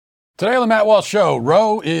Today on the Matt Walsh Show,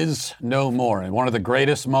 Roe is no more. And one of the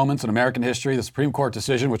greatest moments in American history, the Supreme Court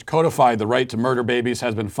decision which codified the right to murder babies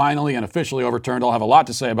has been finally and officially overturned. I'll have a lot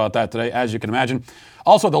to say about that today, as you can imagine.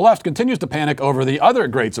 Also, the left continues to panic over the other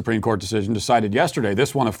great Supreme Court decision decided yesterday,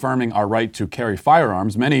 this one affirming our right to carry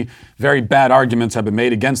firearms. Many very bad arguments have been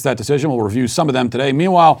made against that decision. We'll review some of them today.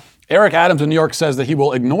 Meanwhile, Eric Adams in New York says that he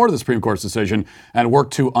will ignore the Supreme Court's decision and work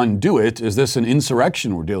to undo it. Is this an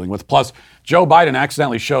insurrection we're dealing with? Plus, Joe Biden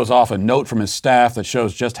accidentally shows off a note from his staff that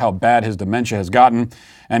shows just how bad his dementia has gotten.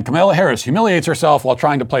 And Kamala Harris humiliates herself while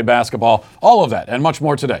trying to play basketball. All of that and much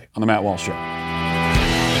more today on The Matt Walsh Show.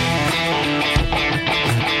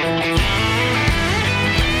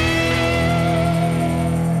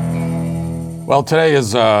 Well, today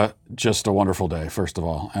is just a wonderful day, first of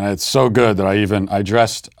all. And it's so good that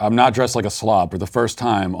I'm not dressed like a slob for the first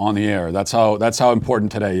time on the air. That's how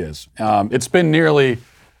important today is. It's been nearly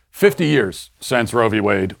 50 years since Roe v.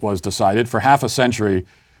 Wade was decided. For half a century,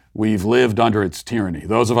 we've lived under its tyranny.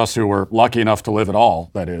 Those of us who were lucky enough to live at all,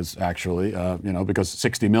 that is, actually, because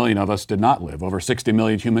 60 million of us did not live. Over 60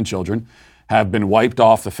 million human children have been wiped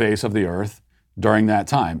off the face of the earth during that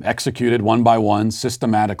time, executed one by one,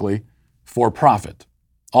 systematically, for profit.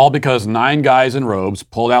 All because 9 guys in robes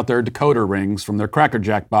pulled out their decoder rings from their Cracker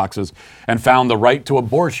Jack boxes and found the right to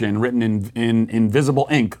abortion written in invisible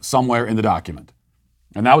ink somewhere in the document.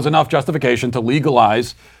 And that was enough justification to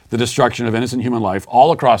legalize the destruction of innocent human life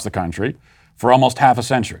all across the country for almost half a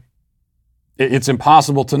century. It's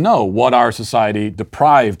impossible to know what our society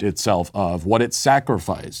deprived itself of, what it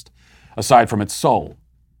sacrificed, aside from its soul.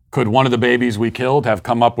 Could one of the babies we killed have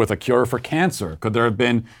come up with a cure for cancer? Could there have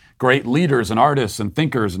been great leaders and artists and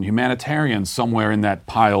thinkers and humanitarians somewhere in that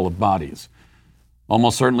pile of bodies?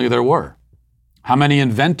 Almost certainly there were. How many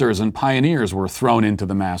inventors and pioneers were thrown into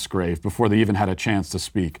the mass grave before they even had a chance to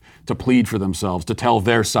speak, to plead for themselves, to tell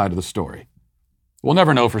their side of the story? We'll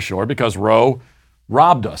never know for sure because Roe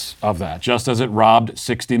robbed us of that, just as it robbed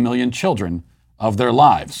 60 million children of their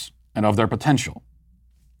lives and of their potential.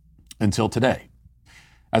 Until today.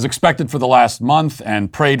 As expected for the last month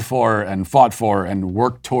and prayed for and fought for and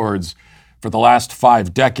worked towards for the last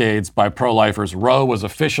 5 decades by pro-lifers, Roe was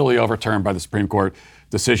officially overturned by the Supreme Court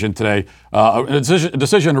decision today. A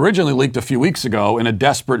decision originally leaked a few weeks ago in a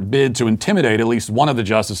desperate bid to intimidate at least one of the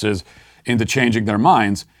justices into changing their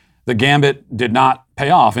minds. The gambit did not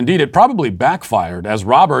pay off. Indeed, it probably backfired as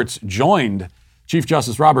Chief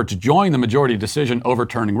Justice Roberts joined the majority decision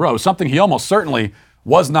overturning Roe, something he almost certainly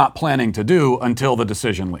was not planning to do until the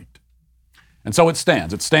decision leaked. And so it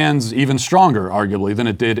stands. It stands even stronger, arguably, than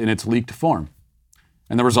it did in its leaked form.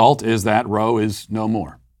 And the result is that Roe is no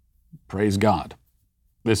more. Praise God.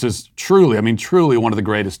 This is truly one of the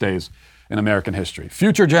greatest days in American history.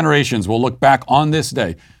 Future generations will look back on this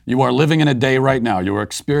day. You are living in a day right now. You are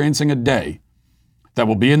experiencing a day that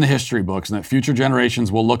will be in the history books and that future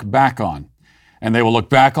generations will look back on. And they will look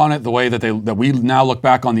back on it the way that we now look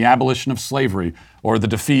back on the abolition of slavery or the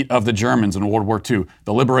defeat of the Germans in World War II,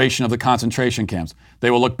 the liberation of the concentration camps. They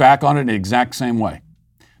will look back on it in the exact same way.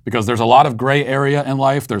 Because there's a lot of gray area in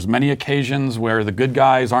life. There's many occasions where the good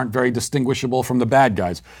guys aren't very distinguishable from the bad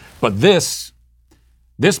guys. But this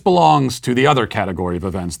belongs to the other category of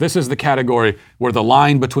events. This is the category where the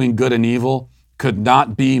line between good and evil could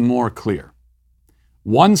not be more clear.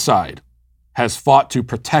 One side has fought to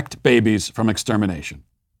protect babies from extermination.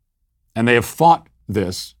 And they have fought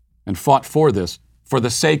this and fought for this for the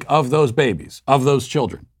sake of those babies, of those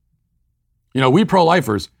children. We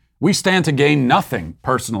pro-lifers, we stand to gain nothing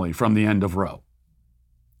personally from the end of Roe.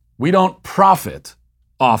 We don't profit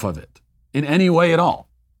off of it in any way at all.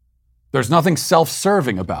 There's nothing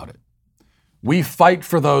self-serving about it. We fight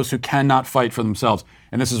for those who cannot fight for themselves.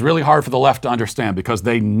 And this is really hard for the left to understand because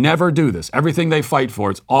they never do this. Everything they fight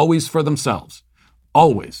for, it's always for themselves.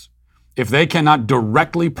 Always. If they cannot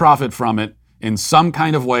directly profit from it in some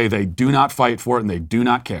kind of way, they do not fight for it and they do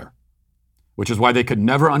not care. Which is why they could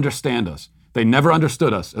never understand us. They never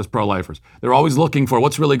understood us as pro-lifers. They're always looking for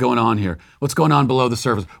what's really going on here. What's going on below the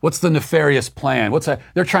surface? What's the nefarious plan?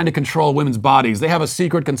 They're trying to control women's bodies. They have a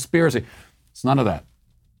secret conspiracy. It's none of that.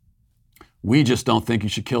 We just don't think you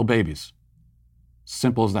should kill babies.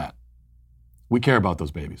 Simple as that. We care about those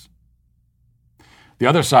babies. The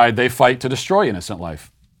other side, they fight to destroy innocent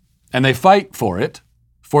life. And they fight for it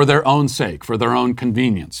for their own sake, for their own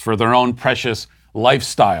convenience, for their own precious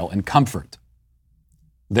lifestyle and comfort.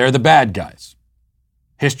 They're the bad guys.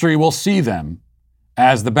 History will see them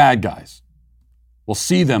as the bad guys. We'll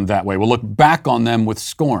see them that way. We'll look back on them with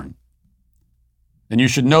scorn. And you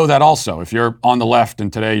should know that also. If you're on the left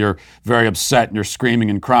and today you're very upset and you're screaming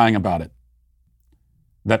and crying about it,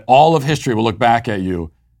 that all of history will look back at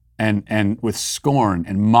you and with scorn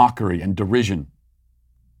and mockery and derision.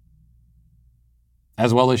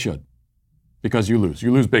 As well they should, because you lose.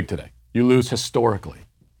 You lose big today. You lose historically.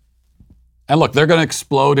 And look, they're going to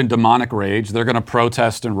explode in demonic rage. They're going to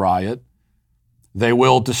protest and riot. They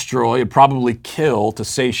will destroy and probably kill to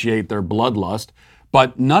satiate their bloodlust.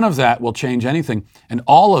 But none of that will change anything. And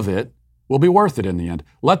all of it will be worth it in the end.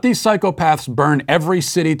 Let these psychopaths burn every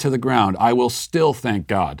city to the ground. I will still thank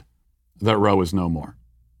God that Roe is no more.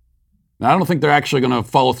 Now, I don't think they're actually going to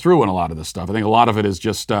follow through on a lot of this stuff. I think a lot of it is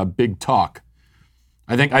just big talk.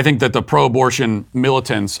 I think that the pro-abortion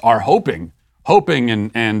militants are hoping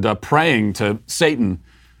and praying to Satan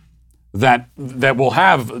that we'll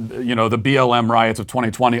have, the BLM riots of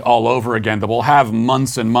 2020 all over again, that we'll have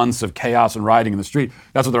months and months of chaos and rioting in the street.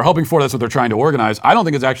 That's what they're hoping for. That's what they're trying to organize. I don't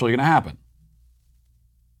think it's actually going to happen.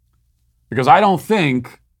 Because I don't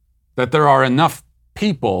think that there are enough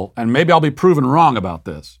people, and maybe I'll be proven wrong about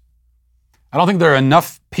this, I don't think there are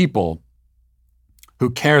enough people who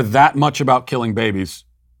care that much about killing babies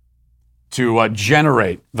to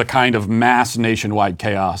generate the kind of mass nationwide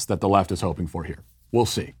chaos that the left is hoping for here. We'll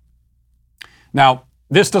see. Now,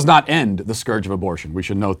 this does not end the scourge of abortion. We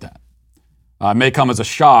should note that. It may come as a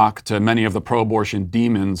shock to many of the pro-abortion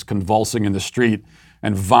demons convulsing in the street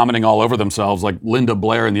and vomiting all over themselves like Linda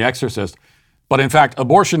Blair in The Exorcist. But in fact,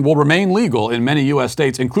 abortion will remain legal in many U.S.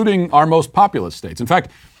 states, including our most populous states. In fact,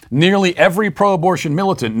 nearly every pro-abortion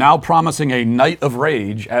militant now promising a night of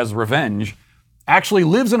rage as revenge actually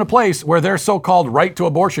lives in a place where their so-called right to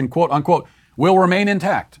abortion, quote unquote, will remain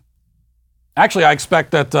intact. Actually, I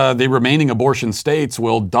expect that the remaining abortion states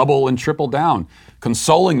will double and triple down,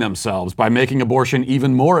 consoling themselves by making abortion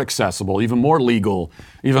even more accessible, even more legal,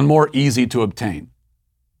 even more easy to obtain.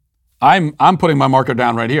 I'm putting my marker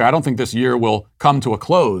down right here. I don't think this year will come to a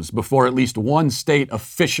close before at least one state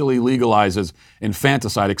officially legalizes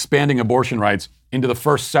infanticide, expanding abortion rights into the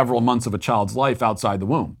first several months of a child's life outside the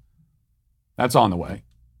womb. That's on the way.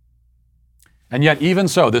 And yet, even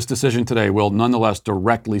so, this decision today will nonetheless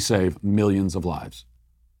directly save millions of lives.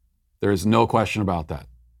 There is no question about that.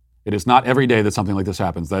 It is not every day that something like this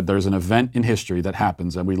happens, that there's an event in history that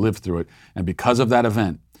happens and we live through it. And because of that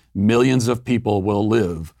event, millions of people will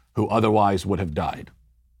live who otherwise would have died.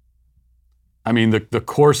 I mean, the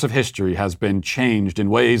course of history has been changed in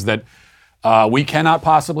ways that we cannot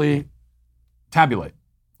possibly tabulate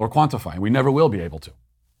or quantify, and we never will be able to.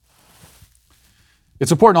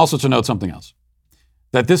 It's important also to note something else,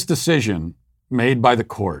 that this decision made by the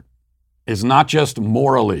court is not just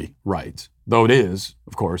morally right, though it is,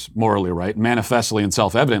 of course, morally right, manifestly and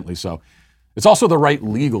self-evidently so. It's also the right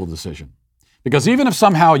legal decision. Because even if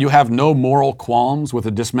somehow you have no moral qualms with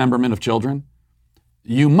the dismemberment of children,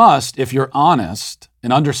 you must, if you're honest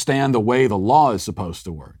and understand the way the law is supposed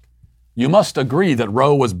to work, you must agree that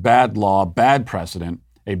Roe was bad law, bad precedent,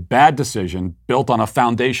 a bad decision built on a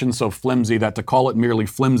foundation so flimsy that to call it merely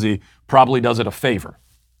flimsy probably does it a favor.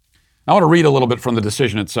 I want to read a little bit from the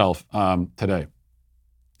decision itself today.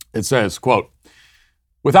 It says, quote,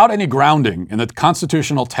 "Without any grounding in the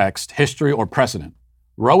constitutional text, history, or precedent,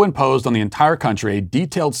 Roe imposed on the entire country a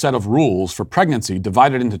detailed set of rules for pregnancy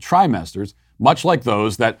divided into trimesters, much like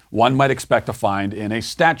those that one might expect to find in a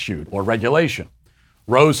statute or regulation.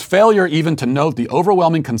 Roe's failure even to note the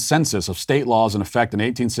overwhelming consensus of state laws in effect in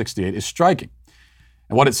 1868 is striking.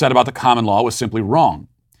 And what it said about the common law was simply wrong.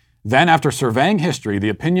 Then, after surveying history, the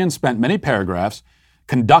opinion spent many paragraphs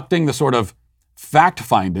conducting the sort of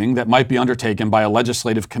fact-finding that might be undertaken by a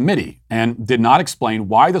legislative committee and did not explain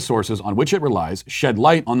why the sources on which it relies shed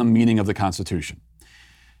light on the meaning of the Constitution.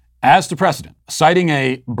 As to precedent, citing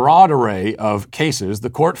a broad array of cases, the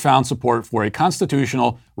court found support for a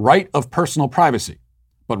constitutional right of personal privacy.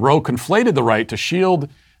 But Roe conflated the right to shield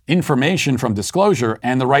information from disclosure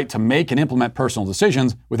and the right to make and implement personal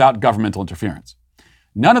decisions without governmental interference.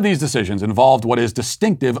 None of these decisions involved what is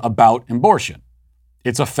distinctive about abortion,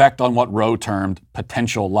 its effect on what Roe termed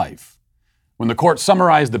potential life. When the court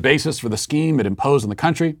summarized the basis for the scheme it imposed on the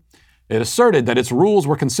country, it asserted that its rules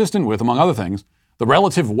were consistent with, among other things, the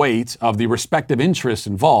relative weight of the respective interests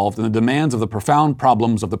involved in the demands of the profound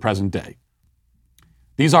problems of the present day.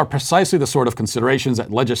 These are precisely the sort of considerations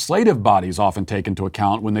that legislative bodies often take into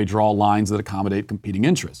account when they draw lines that accommodate competing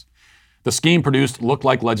interests. The scheme produced looked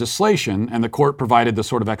like legislation, and the court provided the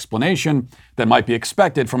sort of explanation that might be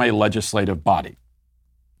expected from a legislative body."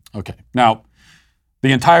 Okay, now,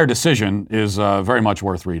 the entire decision is very much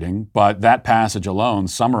worth reading, but that passage alone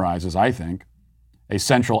summarizes, I think, a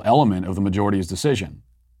central element of the majority's decision.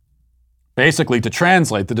 Basically, to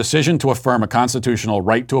translate, the decision to affirm a constitutional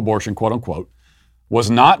right to abortion, quote unquote, was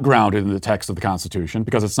not grounded in the text of the Constitution,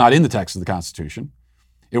 because it's not in the text of the Constitution.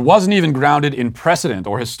 It wasn't even grounded in precedent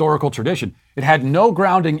or historical tradition. It had no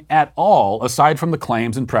grounding at all, aside from the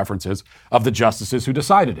claims and preferences of the justices who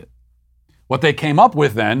decided it. What they came up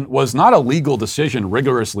with then was not a legal decision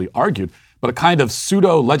rigorously argued, but a kind of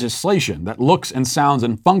pseudo-legislation that looks and sounds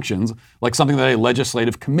and functions like something that a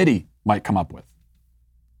legislative committee might come up with.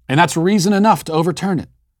 And that's reason enough to overturn it,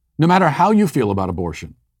 no matter how you feel about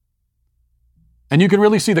abortion. And you can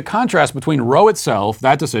really see the contrast between Roe itself,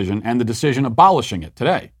 that decision, and the decision abolishing it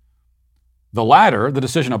today. The latter, the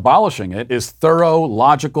decision abolishing it, is thorough,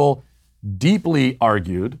 logical, deeply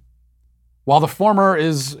argued, while the former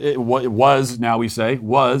was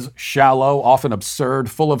shallow, often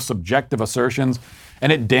absurd, full of subjective assertions,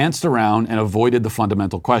 and it danced around and avoided the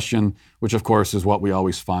fundamental question, which of course is what we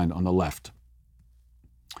always find on the left.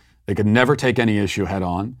 They can never take any issue head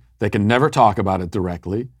on. They can never talk about it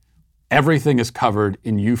directly. Everything is covered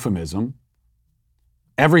in euphemism.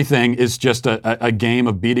 Everything is just a game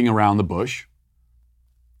of beating around the bush.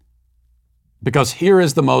 Because here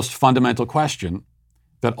is the most fundamental question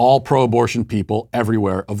that all pro-abortion people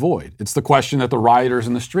everywhere avoid. It's the question that the rioters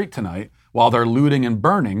in the street tonight, while they're looting and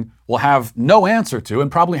burning, will have no answer to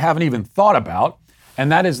and probably haven't even thought about,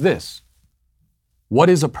 and that is this. What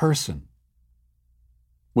is a person?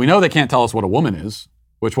 We know they can't tell us what a woman is,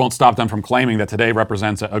 which won't stop them from claiming that today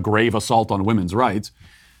represents a grave assault on women's rights.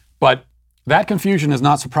 But that confusion is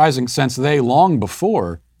not surprising since they, long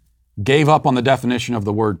before, gave up on the definition of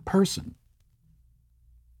the word person.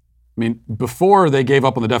 I mean, before they gave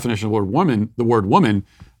up on the definition of the word woman,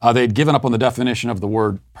 they'd given up on the definition of the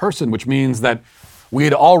word person, which means that we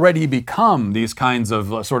had already become these kinds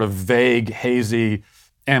of sort of vague, hazy,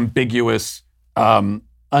 ambiguous,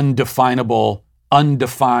 undefinable,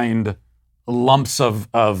 undefined lumps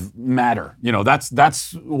of matter. You know,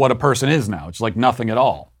 that's what a person is now. It's like nothing at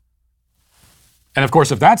all. And of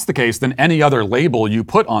course, if that's the case, then any other label you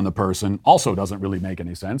put on the person also doesn't really make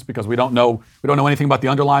any sense because we don't know anything about the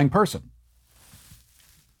underlying person.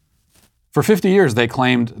 For 50 years, they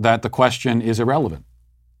claimed that the question is irrelevant.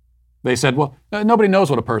 They said, well, nobody knows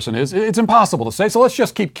what a person is. It's impossible to say, so let's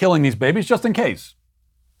just keep killing these babies just in case.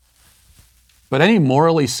 But any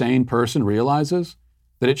morally sane person realizes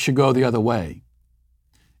that it should go the other way.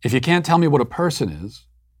 If you can't tell me what a person is,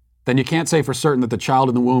 then you can't say for certain that the child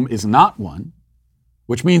in the womb is not one,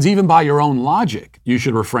 which means even by your own logic, you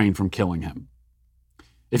should refrain from killing him.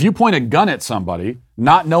 If you point a gun at somebody,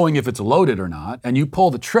 not knowing if it's loaded or not, and you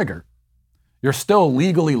pull the trigger, you're still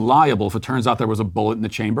legally liable if it turns out there was a bullet in the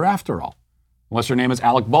chamber after all. Unless your name is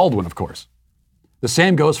Alec Baldwin, of course. The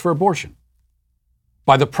same goes for abortion.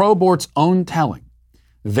 By the pro-abort's own telling,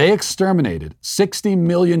 they exterminated 60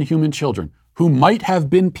 million human children who might have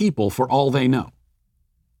been people for all they know.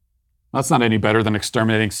 That's not any better than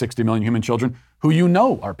exterminating 60 million human children who you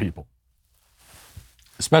know are people.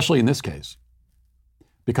 Especially in this case.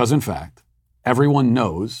 Because in fact, everyone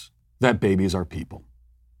knows that babies are people.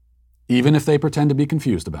 Even if they pretend to be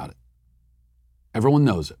confused about it. Everyone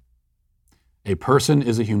knows it. A person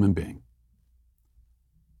is a human being.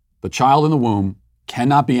 The child in the womb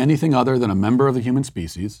cannot be anything other than a member of the human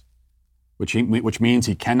species, which means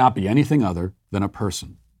he cannot be anything other than a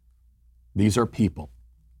person. These are people.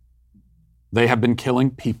 They have been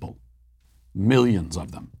killing people, millions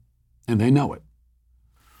of them, and they know it.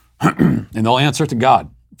 And they'll answer to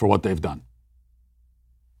God for what they've done.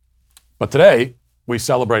 But today, we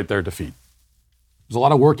celebrate their defeat. There's a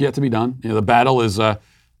lot of work yet to be done. The battle is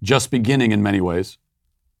just beginning in many ways.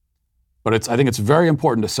 But I think it's very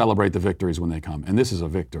important to celebrate the victories when they come. And this is a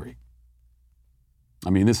victory. I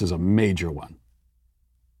mean, this is a major one.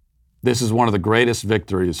 This is one of the greatest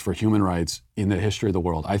victories for human rights in the history of the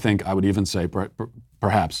world. I think I would even say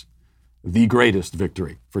perhaps the greatest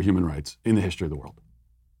victory for human rights in the history of the world.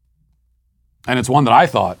 And it's one that I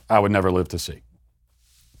thought I would never live to see.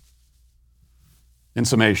 In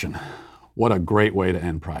summation, what a great way to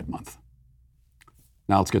end Pride Month.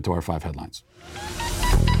 Now let's get to our 5 headlines.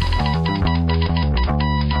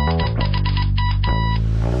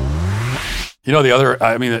 You know, the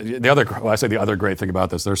other great thing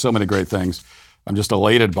about this, there's so many great things. I'm just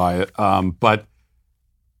elated by it. But,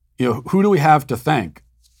 you know, who do we have to thank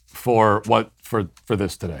for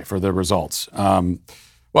this today, for the results?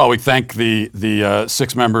 Well, we thank the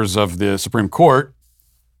 6 members of the Supreme Court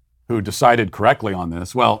who decided correctly on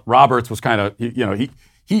this. Well, Roberts was kind of,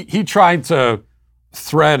 he tried to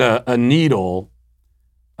thread a needle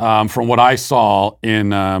from what I saw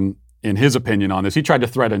in his opinion on this. He tried to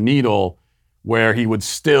thread a needle where he would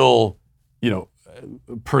still,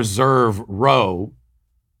 preserve Roe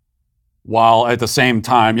while at the same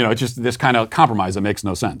time, it's just this kind of compromise that makes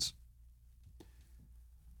no sense.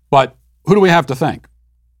 But who do we have to thank?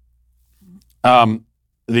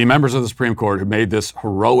 the members of the Supreme Court who made this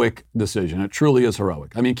heroic decision. It truly is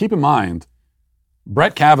heroic. I mean, keep in mind,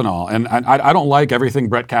 Brett Kavanaugh, and I don't like everything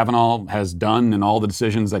Brett Kavanaugh has done and all the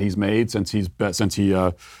decisions that he's made since he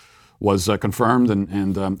was confirmed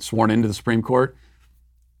and sworn into the Supreme Court.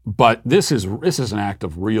 But this is an act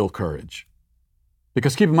of real courage,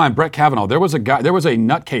 because keep in mind, Brett Kavanaugh, there was a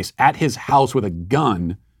nutcase at his house with a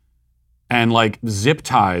gun and like zip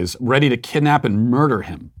ties, ready to kidnap and murder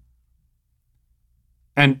him,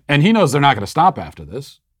 and he knows they're not going to stop after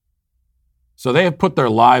this. So they have put their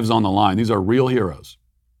lives on the line. These are real heroes.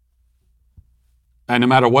 And no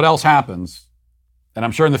matter what else happens, and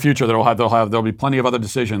I'm sure in the future there'll be plenty of other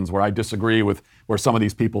decisions where I disagree with where some of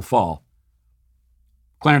these people fall.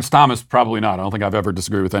 Clarence Thomas, probably not. I don't think I've ever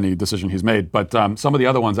disagreed with any decision he's made. But some of the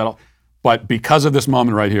other ones, but because of this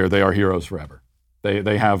moment right here, they are heroes forever.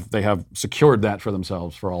 They have secured that for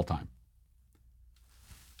themselves for all time.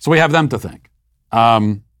 So we have them to thank.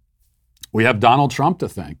 We have Donald Trump to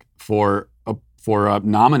thank for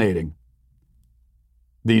nominating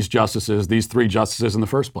these three justices in the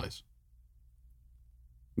first place.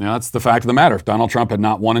 Now, that's the fact of the matter. If Donald Trump had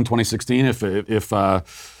not won in 2016,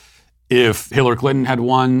 if Hillary Clinton had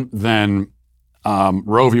won, then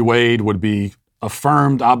Roe v. Wade would be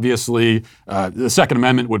affirmed, obviously. The Second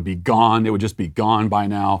Amendment would be gone. It would just be gone by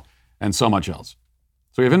now, and so much else.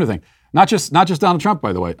 So we have everything. Not just Donald Trump,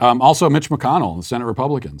 by the way. Also Mitch McConnell and the Senate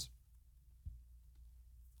Republicans,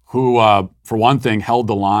 who, for one thing, held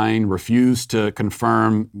the line, refused to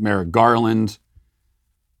confirm Merrick Garland.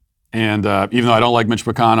 And even though I don't like Mitch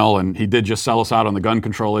McConnell, and he did just sell us out on the gun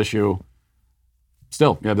control issue,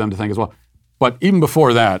 still, you have them to thank as well. But even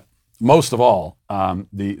before that, most of all,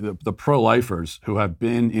 the pro-lifers who have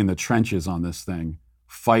been in the trenches on this thing,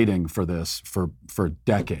 fighting for this for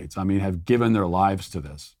decades. I mean, have given their lives to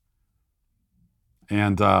this.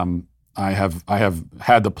 And I have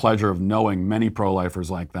had the pleasure of knowing many pro-lifers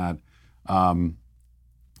like that,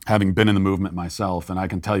 having been in the movement myself. And I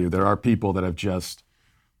can tell you, there are people that have just,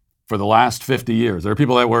 for the last 50 years, there are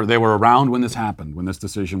people that were around when this happened, when this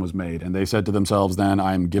decision was made, and they said to themselves, then,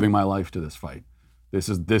 I'm giving my life to this fight. This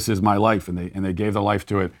is my life, and they gave their life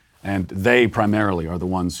to it, and they primarily are the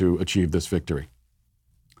ones who achieved this victory.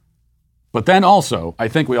 But then also, I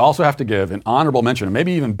think we also have to give an honorable mention, and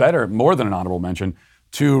maybe even better, more than an honorable mention,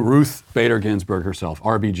 to Ruth Bader Ginsburg herself,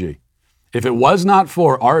 RBG. If it was not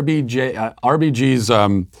for RBG's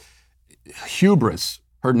hubris,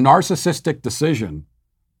 her narcissistic decision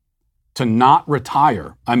to not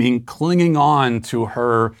retire, I mean, clinging on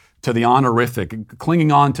to the honorific,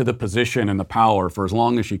 clinging on to the position and the power for as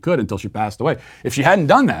long as she could until she passed away. If she hadn't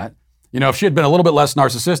done that, if she had been a little bit less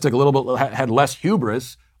narcissistic, a little bit had less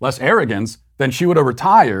hubris, less arrogance, then she would have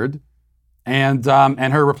retired, and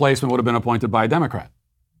her replacement would have been appointed by a Democrat.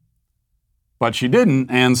 But she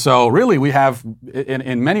didn't, and so really we have,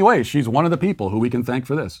 in many ways, she's one of the people who we can thank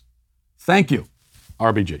for this. Thank you,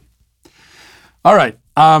 RBG. All right,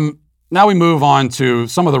 now we move on to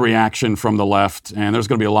some of the reaction from the left, and there's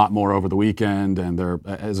going to be a lot more over the weekend, and they're,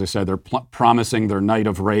 as I said, they're promising their night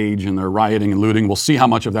of rage, and they're rioting and looting. We'll see how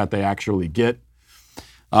much of that they actually get.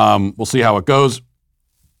 We'll see how it goes.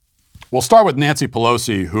 We'll start with Nancy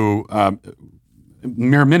Pelosi, who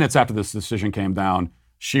mere minutes after this decision came down,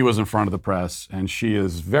 she was in front of the press, and she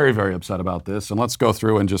is very, very upset about this. And let's go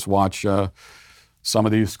through and just watch some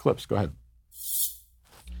of these clips. Go ahead.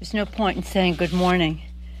 There's no point in saying good morning,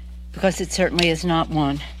 because it certainly is not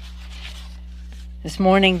one. This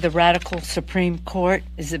morning, the radical Supreme Court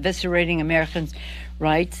is eviscerating Americans'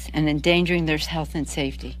 rights and endangering their health and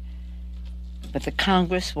safety. But the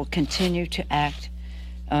Congress will continue to act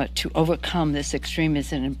to overcome this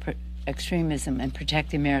extremism and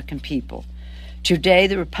protect the American people. Today,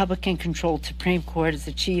 the Republican-controlled Supreme Court has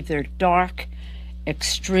achieved their dark,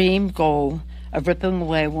 extreme goal of ripping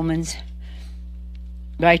away a woman's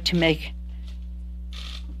right to make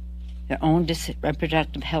their own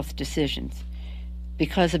reproductive health decisions.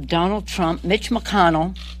 Because of Donald Trump, Mitch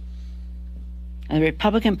McConnell, and the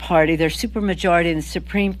Republican Party, their supermajority in the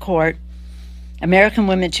Supreme Court, American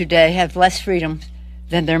women today have less freedom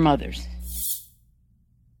than their mothers.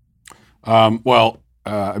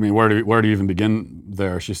 I mean, where do you even begin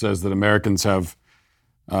there? She says that Americans have,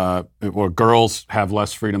 girls have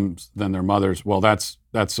less freedoms than their mothers. Well, that's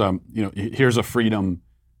here's a freedom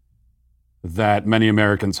that many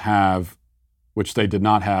Americans have, which they did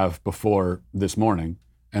not have before this morning,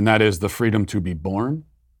 and that is the freedom to be born,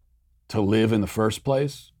 to live in the first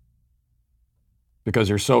place, because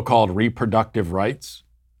your so-called reproductive rights,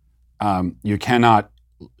 you cannot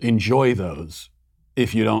enjoy those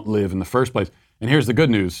if you don't live in the first place. And here's the good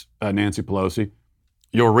news, Nancy Pelosi.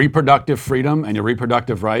 your reproductive freedom and your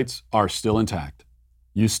reproductive rights are still intact.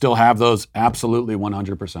 You still have those absolutely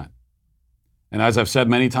 100%. And as I've said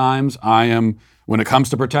many times, when it comes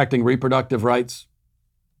to protecting reproductive rights,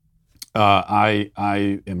 I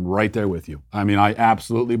am right there with you. I mean, I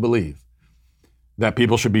absolutely believe that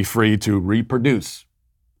people should be free to reproduce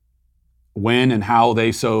when and how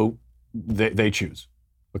they choose.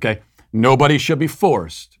 Okay? Nobody should be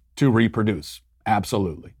forced to reproduce.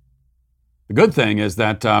 Absolutely. The good thing is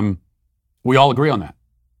that we all agree on that.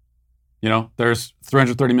 You know, there's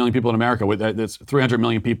 330 million people in America. There's 330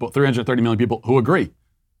 million people who agree.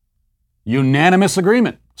 Unanimous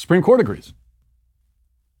agreement. Supreme Court agrees.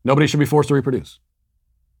 Nobody should be forced to reproduce.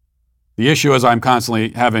 The issue, as I'm constantly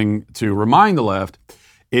having to remind the left,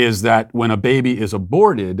 is that when a baby is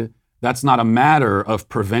aborted, that's not a matter of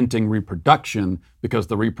preventing reproduction because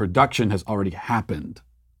the reproduction has already happened.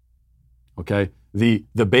 Okay? The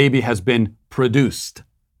baby has been produced.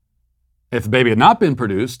 If the baby had not been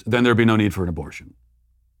produced, then there'd be no need for an abortion.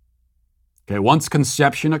 Okay? Once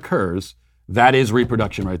conception occurs, that is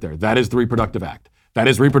reproduction right there. That is the reproductive act. That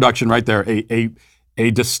is reproduction right there. A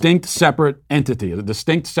distinct separate entity, a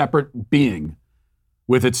distinct separate being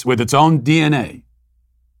with its own DNA,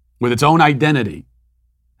 with its own identity,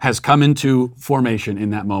 has come into formation in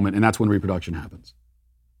that moment, and that's when reproduction happens.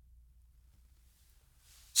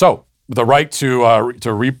 So, the right to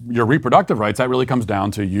your reproductive rights, that really comes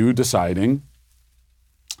down to you deciding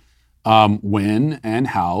when and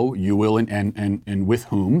how you will and with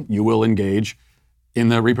whom you will engage in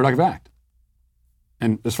the reproductive act.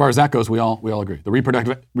 And as far as that goes, we all agree. The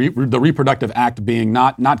reproductive act being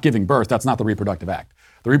not giving birth, that's not the reproductive act.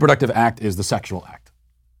 The reproductive act is the sexual act.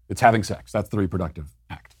 It's having sex. That's the reproductive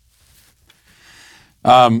act.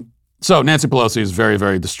 So Nancy Pelosi is very,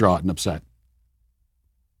 very distraught and upset.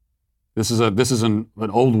 This is an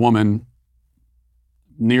old woman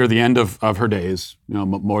near the end of her days. You know,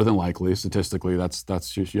 more than likely, statistically,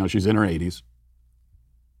 she's in her 80s.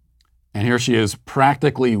 And here she is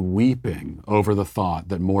practically weeping over the thought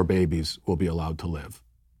that more babies will be allowed to live.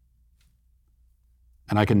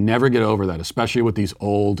 And I can never get over that, especially with these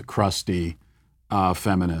old, crusty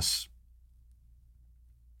feminists,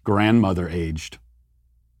 grandmother-aged.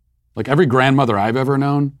 Like every grandmother I've ever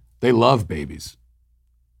known, they love babies.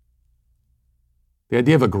 The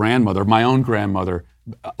idea of a grandmother, my own grandmother,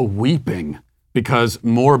 weeping because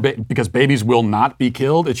babies will not be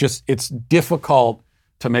killed, it's difficult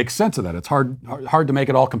to make sense of that. It's hard to make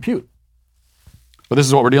it all compute. But this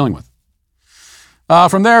is what we're dealing with.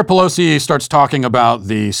 From there, Pelosi starts talking about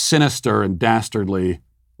the sinister and dastardly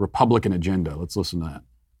Republican agenda. Let's listen to that.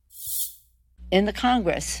 In the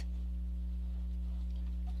Congress,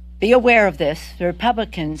 be aware of this. The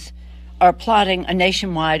Republicans are plotting a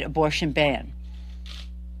nationwide abortion ban.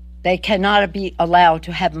 They cannot be allowed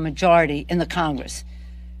to have a majority in the Congress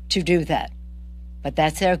to do that. But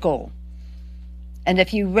that's their goal. And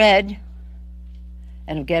if you read,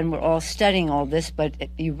 and again, we're all studying all this, but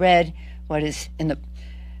if you read what is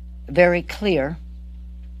very clear,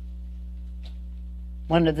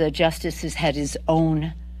 one of the justices had his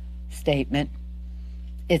own statement.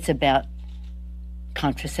 It's about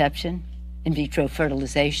contraception, in vitro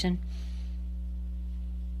fertilization,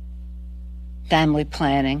 family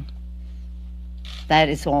planning. That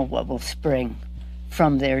is all what will spring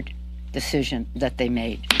from their decision that they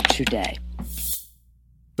made today.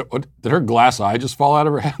 Did her glass eye just fall out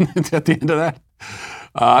of her head at the end of that?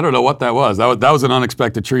 I don't know what that was. That was an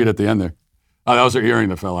unexpected treat at the end there. Oh, that was her earring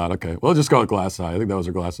that fell out. Okay, we'll just go with glass eye. I think that was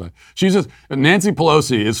her glass eye. Nancy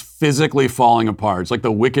Pelosi is physically falling apart. It's like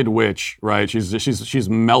the Wicked Witch, right? She's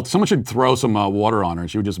melt. Someone should throw some water on her,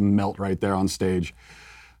 and she would just melt right there on stage.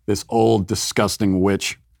 This old, disgusting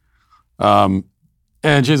witch.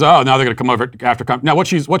 And she's, now they're going to come over after. Now, what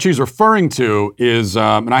she's referring to is,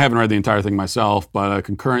 and I haven't read the entire thing myself, but a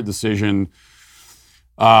concurrent decision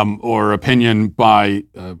or opinion by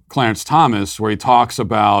Clarence Thomas, where he talks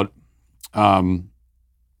about some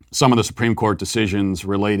of the Supreme Court decisions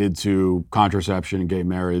related to contraception and gay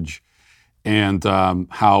marriage, and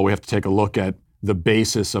how we have to take a look at the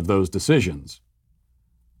basis of those decisions.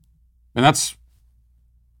 And that's.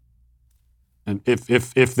 And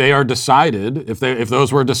if they are decided, if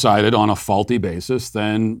those were decided on a faulty basis,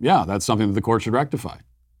 then yeah, that's something that the court should rectify.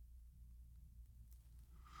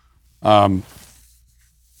 But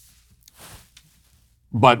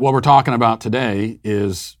what we're talking about today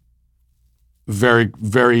is very,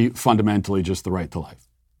 very fundamentally just the right to life.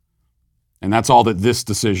 And that's all that this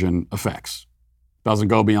decision affects. Doesn't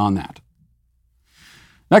go beyond that.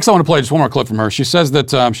 Next, I want to play just one more clip from her. She says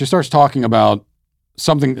that she starts talking about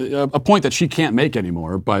a point that she can't make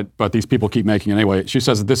anymore, but these people keep making it anyway. She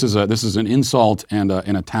says that this is an insult and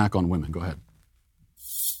an attack on women. Go ahead.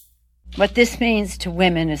 What this means to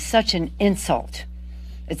women is such an insult.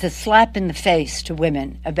 It's a slap in the face to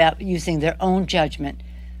women about using their own judgment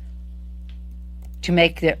to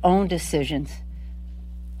make their own decisions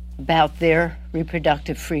about their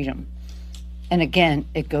reproductive freedom. And again,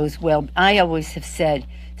 it goes well. I always have said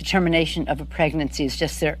the termination of a pregnancy is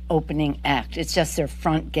just their opening act. It's just their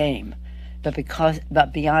front game. But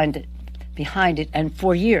behind it, and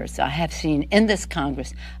for years I have seen in this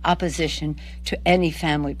Congress opposition to any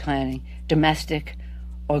family planning, domestic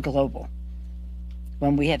or global,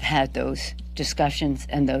 when we have had those discussions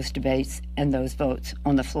and those debates and those votes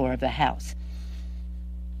on the floor of the House.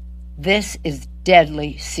 This is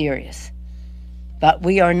deadly serious, but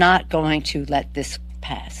we are not going to let this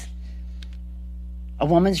pass. A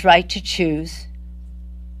woman's right to choose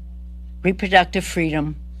reproductive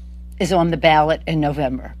freedom is on the ballot in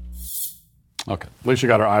November. Okay, at least she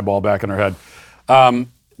got her eyeball back in her head.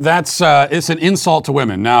 It's an insult to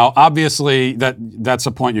women. Now, obviously, that's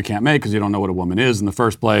a point you can't make because you don't know what a woman is in the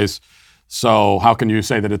first place. So how can you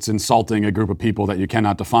say that it's insulting a group of people that you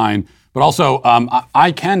cannot define? But also,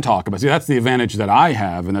 I can talk about. See, that's the advantage that I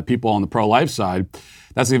have, and that people on the pro-life side,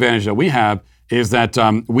 that's the advantage that we have, is that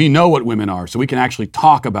we know what women are, so we can actually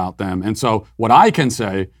talk about them. And so what I can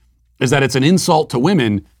say is that it's an insult to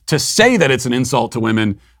women to say that it's an insult to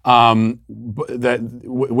women that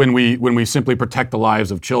when we simply protect the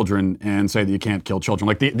lives of children and say that you can't kill children.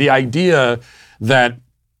 Like the idea that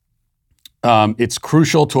it's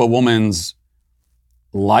crucial to a woman's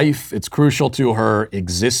life, it's crucial to her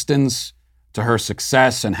existence, to her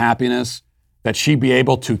success and happiness, that she be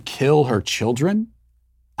able to kill her children.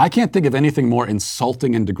 I can't think of anything more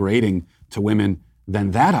insulting and degrading to women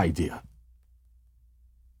than that idea.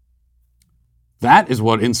 That is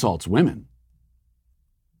what insults women.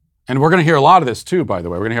 And we're going to hear a lot of this too, by the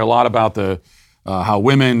way. We're going to hear a lot about how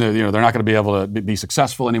women, they're not going to be able to be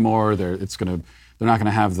successful anymore. They're not going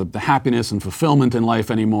to have the happiness and fulfillment in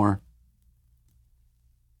life anymore.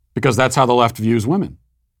 Because that's how the left views women.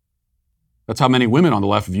 That's how many women on the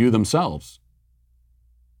left view themselves.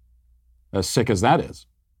 As sick as that is.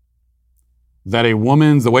 That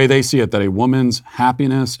the way they see it, that a woman's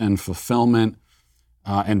happiness and fulfillment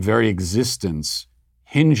and very existence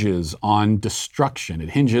hinges on destruction. It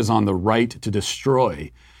hinges on the right to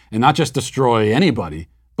destroy. And not just destroy anybody,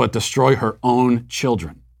 but destroy her own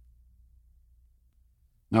children.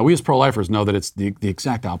 Now, we as pro-lifers know that it's the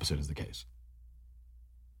exact opposite is the case.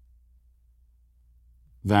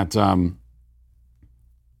 That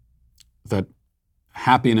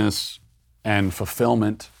happiness and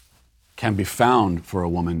fulfillment can be found for a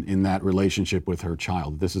woman in that relationship with her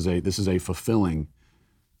child. This is a fulfilling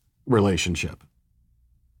relationship,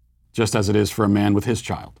 just as it is for a man with his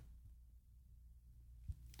child.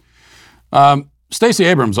 Stacey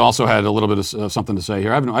Abrams also had a little bit of something to say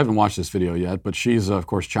here. I haven't watched this video yet, but she's, of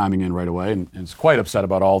course, chiming in right away and is quite upset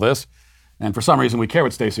about all this. And for some reason, we care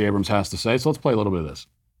what Stacey Abrams has to say, so let's play a little bit of this.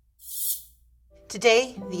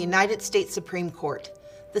 Today, the United States Supreme Court,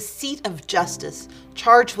 the seat of justice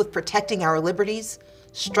charged with protecting our liberties,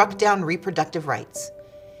 struck down reproductive rights.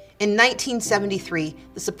 In 1973,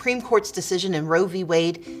 the Supreme Court's decision in Roe v.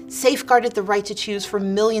 Wade safeguarded the right to choose for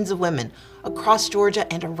millions of women across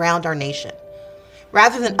Georgia and around our nation.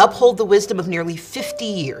 Rather than uphold the wisdom of nearly 50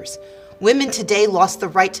 years, women today lost the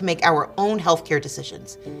right to make our own healthcare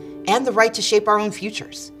decisions and the right to shape our own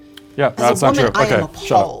futures. Yeah, that's not true. I am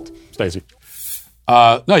appalled. Shut up, Stacey.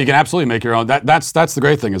 No, you can absolutely make your own. That's the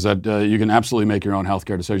great thing is that you can absolutely make your own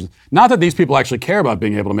healthcare decisions. Not that these people actually care about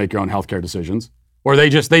being able to make your own healthcare decisions, or they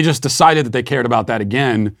just decided that they cared about that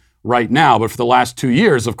again right now. But for the last 2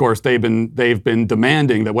 years, of course, they've been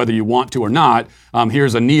demanding that whether you want to or not,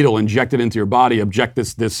 here's a needle injected into your body.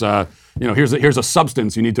 Here's a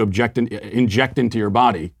substance you need to inject into your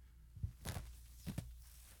body,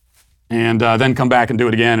 and then come back and do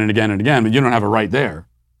it again and again and again. But you don't have a right there.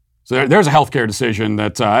 So there's a healthcare decision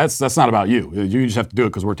that's not about you. You just have to do it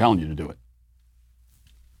because we're telling you to do it.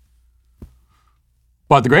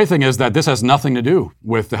 But the great thing is that this has nothing to do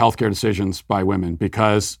with the healthcare decisions by women,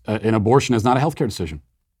 because an abortion is not a healthcare decision.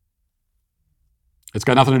 It's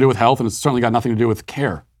got nothing to do with health, and it's certainly got nothing to do with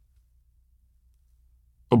care.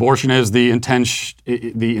 Abortion is the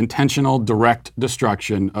intentional direct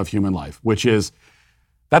destruction of human life,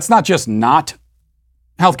 that's not just not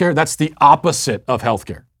healthcare, that's the opposite of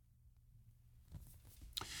healthcare.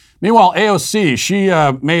 Meanwhile, AOC, she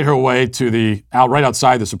made her way to right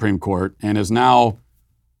outside the Supreme Court and is now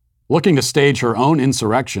looking to stage her own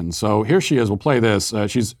insurrection. So here she is. We'll play this.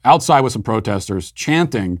 She's outside with some protesters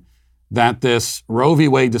chanting that this Roe v.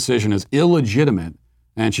 Wade decision is illegitimate,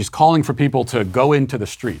 and she's calling for people to go into the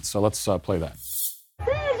streets. So let's play that.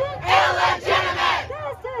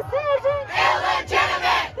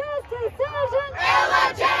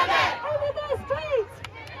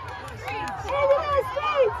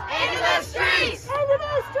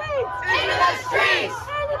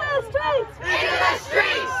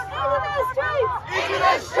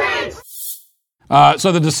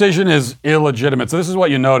 So the decision is illegitimate. So this is what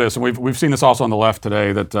you notice, and we've seen this also on the left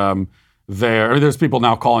today, that there's people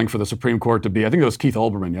now calling for the Supreme Court to be, I think it was Keith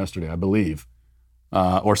Olbermann yesterday, I believe,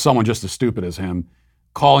 or someone just as stupid as him,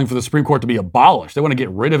 calling for the Supreme Court to be abolished. They want to get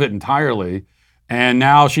rid of it entirely. And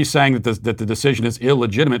now she's saying that the decision is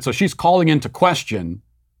illegitimate. So she's calling into question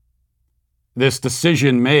this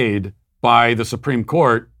decision made by the Supreme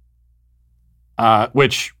Court,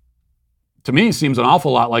 which to me seems an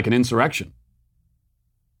awful lot like an insurrection.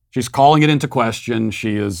 She's calling it into question.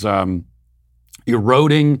 She is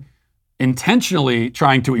intentionally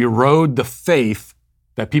trying to erode the faith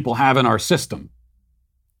that people have in our system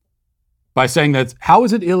by saying that, how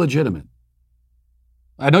is it illegitimate?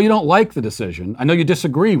 I know you don't like the decision. I know you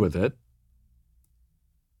disagree with it.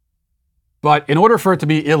 But in order for it to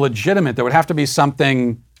be illegitimate, there would have to be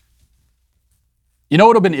something. You know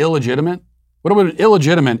what would have been illegitimate? What would have been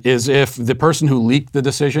illegitimate is if the person who leaked the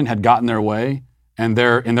decision had gotten their way and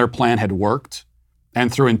their plan had worked,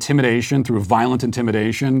 and through intimidation, through violent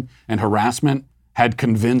intimidation and harassment, had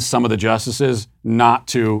convinced some of the justices not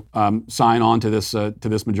to sign on to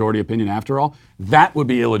this majority opinion after all. That would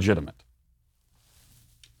be illegitimate.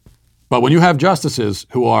 But when you have justices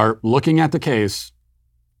who are looking at the case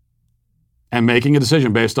and making a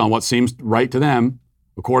decision based on what seems right to them,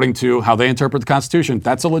 according to how they interpret the Constitution,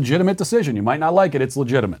 that's a legitimate decision. You might not like it, it's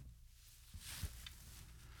legitimate.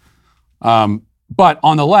 But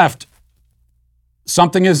on the left,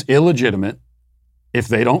 something is illegitimate if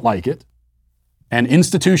they don't like it, and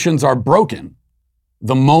institutions are broken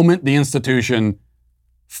the moment the institution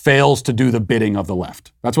fails to do the bidding of the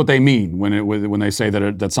left. That's what they mean when they say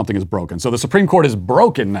that something is broken. So the Supreme Court is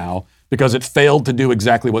broken now because it failed to do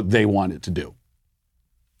exactly what they want it to do.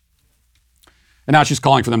 And now she's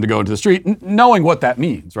calling for them to go into the street, knowing what that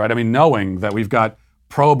means, right? I mean, knowing that we've got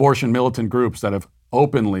pro-abortion militant groups that have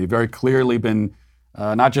openly, very clearly been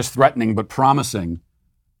not just threatening, but promising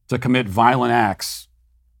to commit violent acts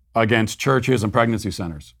against churches and pregnancy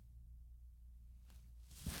centers.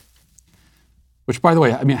 Which, by the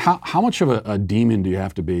way, I mean, how much of a demon do you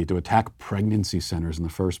have to be to attack pregnancy centers in the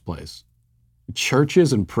first place?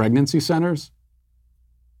 Churches and pregnancy centers?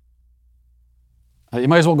 You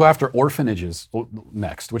might as well go after orphanages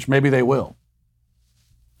next, which maybe they will.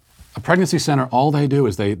 A pregnancy center, all they do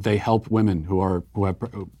is they help women who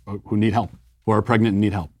need help, who are pregnant and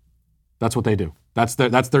need help. That's what they do. That's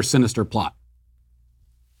their sinister plot.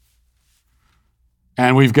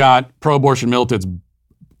 And we've got pro-abortion militants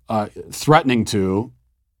threatening to,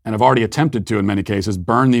 and have already attempted to in many cases,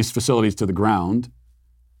 burn these facilities to the ground.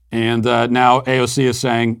 And now AOC is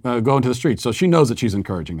saying, go into the streets. So she knows that she's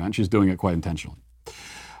encouraging that, and she's doing it quite intentionally.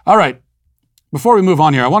 All right. Before we move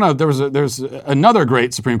on here, there's another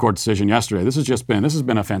great Supreme Court decision yesterday. This has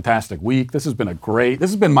been a fantastic week. This has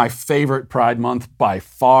been my favorite Pride Month by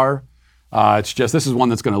far. This is one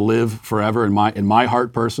that's going to live forever in my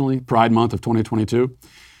heart personally, Pride Month of 2022.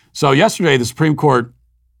 So yesterday, the Supreme Court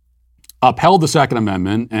upheld the Second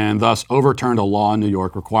Amendment and thus overturned a law in New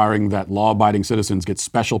York requiring that law-abiding citizens get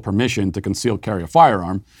special permission to conceal carry a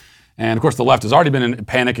firearm. And of course, the left has already been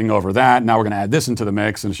panicking over that. Now we're going to add this into the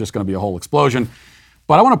mix, and it's just going to be a whole explosion.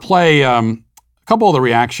 But I want to play a couple of the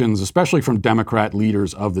reactions, especially from Democrat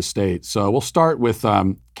leaders of the state. So we'll start with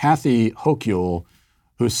Kathy Hochul,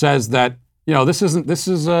 who says that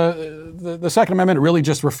the Second Amendment really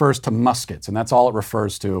just refers to muskets, and that's all it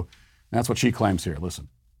refers to. And that's what she claims here. Listen.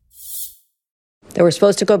 That we're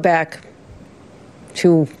supposed to go back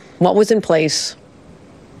to what was in place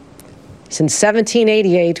since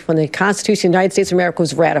 1788 when the Constitution of the United States of America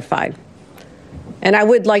was ratified. And I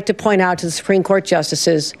would like to point out to the Supreme Court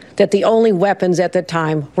justices that the only weapons at the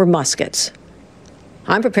time were muskets.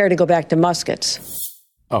 I'm prepared to go back to muskets.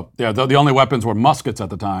 Oh, yeah, the only weapons were muskets at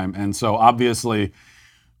the time. And so obviously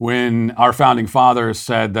when our founding fathers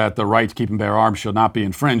said that the right to keep and bear arms should not be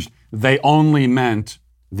infringed, they only meant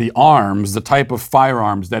the arms, the type of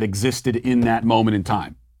firearms that existed in that moment in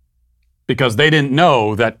time. Because they didn't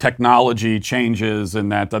know that technology changes and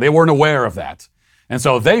that they weren't aware of that. And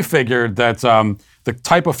so they figured that the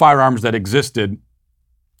type of firearms that existed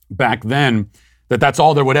back then, that's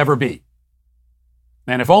all there would ever be.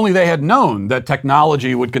 And if only they had known that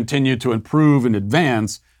technology would continue to improve and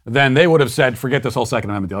advance, then they would have said, forget this whole Second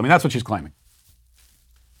Amendment deal. I mean, that's what she's claiming.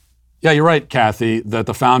 Yeah, you're right, Kathy, that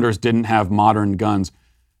the founders didn't have modern guns.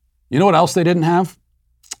 You know what else they didn't have?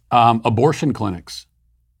 Abortion clinics.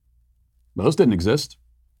 Those didn't exist.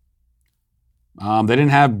 They didn't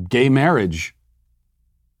have gay marriage.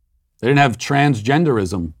 They didn't have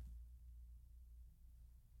transgenderism.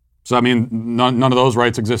 So, I mean, none of those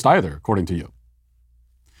rights exist either, according to you.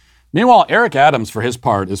 Meanwhile, Eric Adams, for his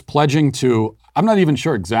part, is pledging to, I'm not even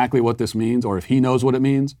sure exactly what this means or if he knows what it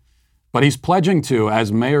means, but he's pledging to,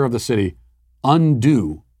 as mayor of the city,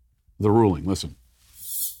 undo the ruling. Listen.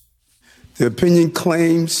 The opinion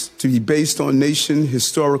claims to be based on nation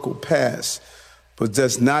historical past, but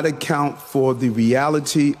does not account for the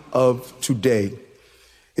reality of today.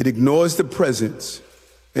 It ignores the present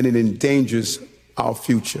and it endangers our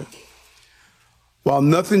future. While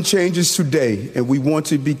nothing changes today, and we want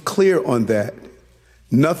to be clear on that,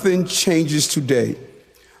 nothing changes today.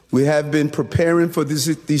 We have been preparing for this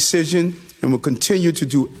decision and will continue to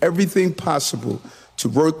do everything possible to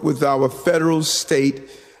work with our federal, state,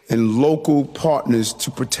 and local partners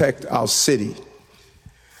to protect our city.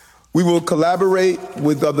 We will collaborate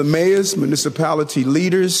with other mayors, municipality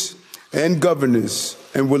leaders, and governors,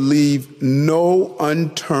 and will leave no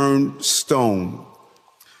unturned stone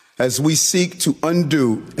as we seek to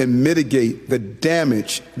undo and mitigate the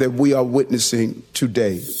damage that we are witnessing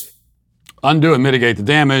today. Undo and mitigate the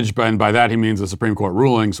damage, and by that he means the Supreme Court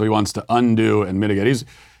ruling, so he wants to undo and mitigate.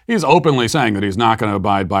 He's openly saying that he's not going to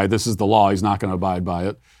abide by it. This is the law, he's not going to abide by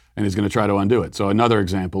it, and he's going to try to undo it. So another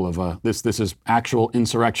example of this is actual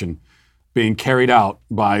insurrection being carried out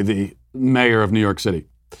by the mayor of New York City.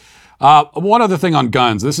 One other thing on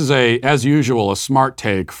guns. This is, as usual, a smart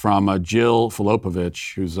take from Jill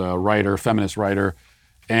Filipovich, who's a writer, feminist writer.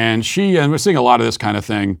 And we're seeing a lot of this kind of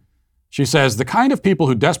thing. She says, the kind of people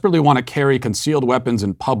who desperately want to carry concealed weapons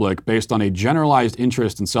in public based on a generalized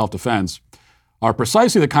interest in self-defense are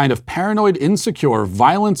precisely the kind of paranoid, insecure,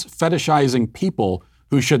 violence fetishizing people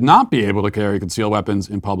who should not be able to carry concealed weapons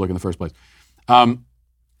in public in the first place. Now,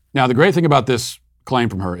 the great thing about this claim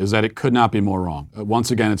from her is that it could not be more wrong.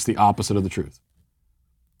 Once again, it's the opposite of the truth.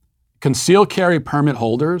 Concealed carry permit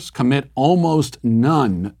holders commit almost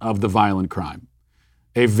none of the violent crime.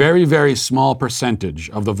 A very, very small percentage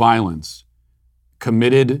of the violence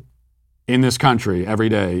committed in this country every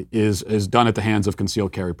day is done at the hands of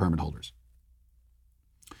concealed carry permit holders.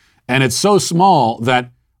 And it's so small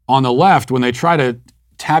that on the left, when they try to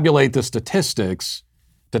tabulate the statistics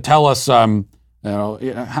to tell us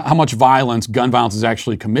how much violence, gun violence, is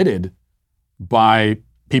actually committed by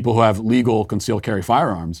people who have legal concealed carry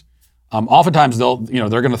firearms. Oftentimes they're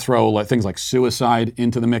going to throw things like suicide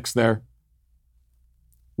into the mix there,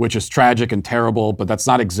 which is tragic and terrible, but that's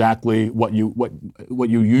not exactly what you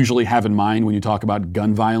usually have in mind when you talk about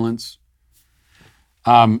gun violence.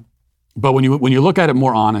 But when you look at it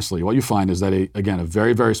more honestly, what you find is that a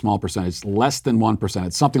very, very small percentage, less than 1%,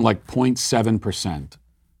 it's something like 0.7%.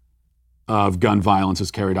 Of gun violence is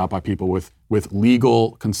carried out by people with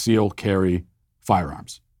legal concealed carry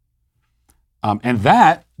firearms. And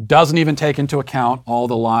that doesn't even take into account all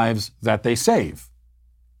the lives that they save.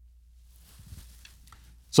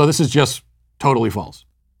 So this is just totally false.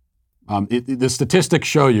 The statistics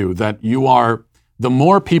show you that the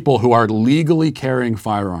more people who are legally carrying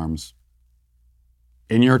firearms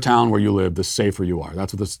in your town where you live, the safer you are.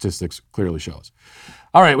 That's what the statistics clearly show us.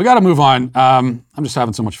 All right, we got to move on. I'm just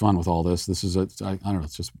having so much fun with all this. This is I don't know.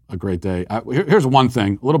 It's just a great day. Here's one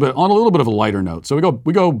thing, a little bit of a lighter note. So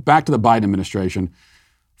we go back to the Biden administration.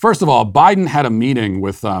 First of all, Biden had a meeting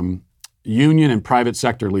with union and private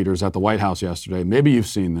sector leaders at the White House yesterday. Maybe you've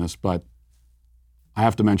seen this, but I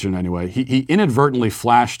have to mention it anyway. He inadvertently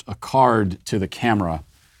flashed a card to the camera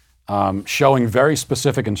showing very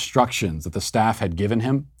specific instructions that the staff had given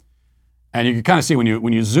him. And you can kind of see when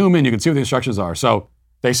you zoom in, you can see what the instructions are. So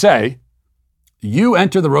they say, you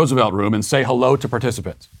enter the Roosevelt room and say hello to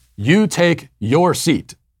participants. You take your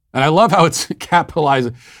seat. And I love how it's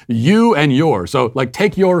capitalized, you and your. So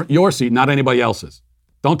take your seat, not anybody else's.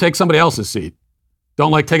 Don't take somebody else's seat.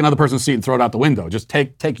 Don't take another person's seat and throw it out the window. Just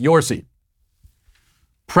take your seat.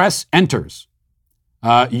 Press enters.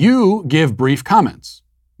 You give brief comments,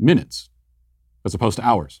 minutes, as opposed to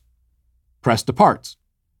hours. Press departs.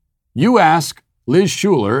 You ask Liz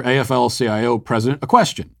Schuler, AFL-CIO president, a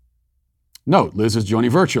question. Note, Liz is joining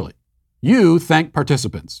virtually. You thank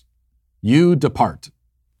participants. You depart.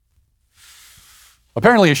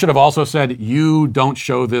 Apparently, it should have also said, you don't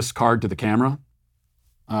show this card to the camera.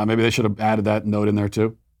 Maybe they should have added that note in there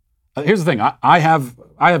too. Here's the thing. I have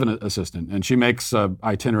an assistant, and she makes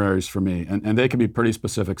itineraries for me, and they can be pretty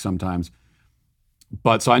specific sometimes.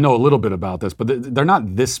 But so I know a little bit about this, but they're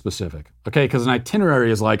not this specific, okay? Because an itinerary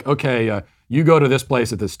is like, okay, you go to this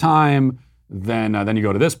place at this time, then you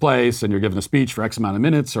go to this place, and you're given a speech for X amount of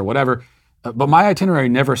minutes or whatever. But my itinerary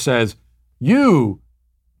never says, you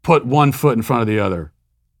put one foot in front of the other,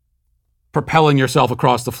 propelling yourself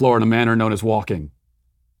across the floor in a manner known as walking.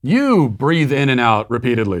 You breathe in and out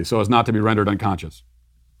repeatedly so as not to be rendered unconscious.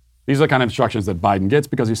 These are the kind of instructions that Biden gets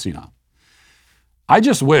because he's senile. I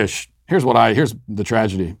just wish, here's the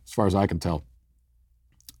tragedy as far as I can tell.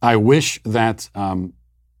 I wish that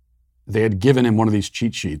they had given him one of these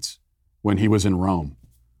cheat sheets when he was in Rome.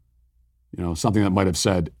 You know, something that might have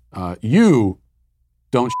said, you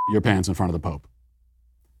don't shit your pants in front of the Pope.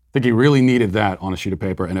 I think he really needed that on a sheet of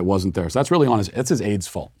paper, and it wasn't there. So that's really it's his aide's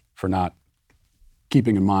fault for not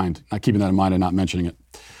keeping that in mind and not mentioning it.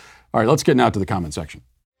 All right, let's get now to the comment section.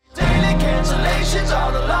 Daily cancellations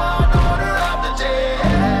on the law and order of the day.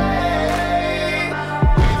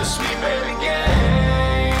 We the sweet baby gang.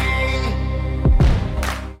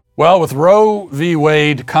 Well, with Roe v.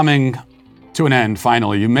 Wade coming to an end,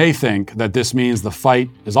 finally, you may think that this means the fight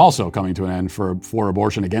is also coming to an end for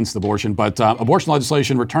abortion, against abortion. But abortion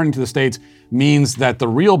legislation returning to the states means that the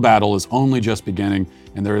real battle is only just beginning,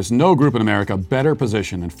 and there is no group in America better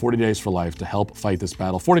positioned than 40 Days for Life to help fight this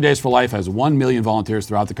battle. 40 Days for Life has 1 million volunteers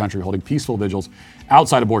throughout the country holding peaceful vigils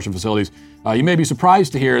outside abortion facilities. You may be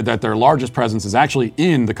surprised to hear that their largest presence is actually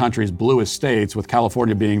in the country's bluest states, with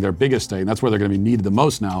California being their biggest state, and that's where they're going to be needed the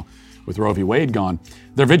most now, with Roe v. Wade gone.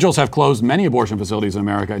 Their vigils have closed many abortion facilities in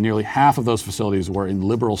America, and nearly half of those facilities were in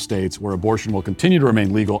liberal states where abortion will continue to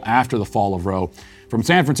remain legal after the fall of Roe. From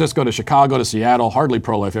San Francisco to Chicago to Seattle, hardly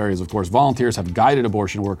pro-life areas, of course, volunteers have guided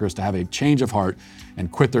abortion workers to have a change of heart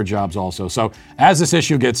and quit their jobs also. So as this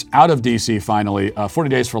issue gets out of D.C. finally, 40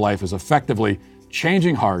 Days for Life is effectively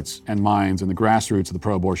changing hearts and minds in the grassroots of the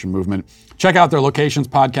pro-abortion movement. Check out their locations,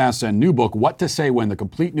 podcasts, and new book, What to Say When, the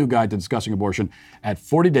complete new guide to discussing abortion at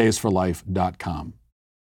 40daysforlife.com.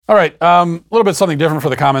 All right, a little bit something different for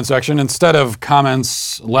the comment section. Instead of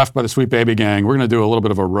comments left by the Sweet Baby Gang, we're going to do a little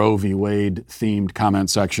bit of a Roe v. Wade themed comment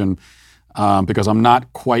section because I'm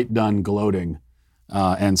not quite done gloating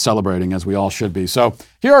and celebrating as we all should be. So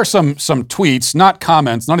here are some tweets, not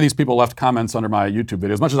comments. None of these people left comments under my YouTube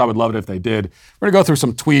video, as much as I would love it if they did. We're going to go through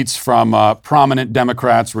some tweets from prominent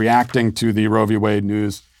Democrats reacting to the Roe v. Wade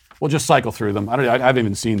news. We'll just cycle through them. I haven't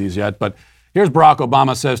even seen these yet, but here's Barack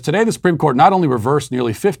Obama says, today the Supreme Court not only reversed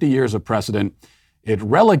nearly 50 years of precedent, it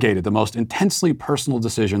relegated the most intensely personal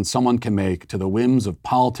decision someone can make to the whims of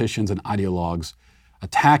politicians and ideologues,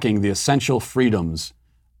 attacking the essential freedoms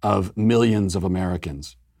of millions of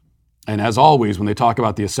Americans. And as always, when they talk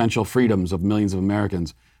about the essential freedoms of millions of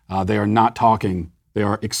Americans, they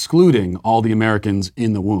are excluding all the Americans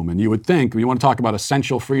in the womb. And you would think, when you want to talk about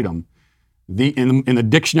essential freedom, in the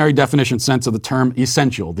dictionary definition sense of the term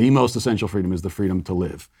essential, the most essential freedom is the freedom to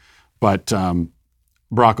live. But Barack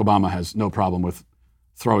Obama has no problem with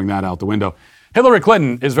throwing that out the window. Hillary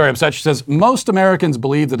Clinton is very upset. She says, most Americans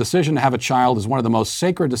believe the decision to have a child is one of the most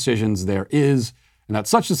sacred decisions there is, and that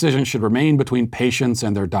such decisions should remain between patients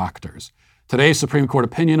and their doctors. Today's Supreme Court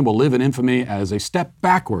opinion will live in infamy as a step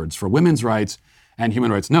backwards for women's rights and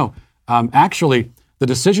human rights. No, actually, the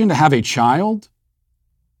decision to have a child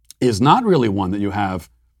is not really one that you have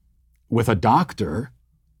with a doctor,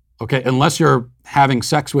 okay, unless you're having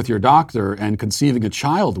sex with your doctor and conceiving a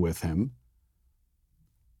child with him.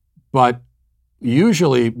 But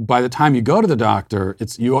usually, by the time you go to the doctor,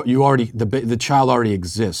 the child already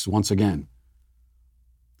exists once again.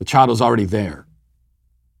 The child is already there.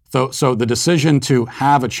 So the decision to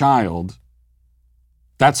have a child,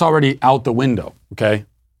 that's already out the window, okay?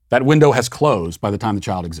 That window has closed by the time the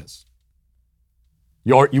child exists.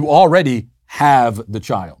 You already have the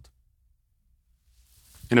child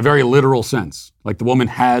in a very literal sense. Like the woman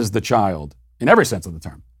has the child in every sense of the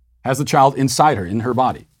term, has the child inside her, in her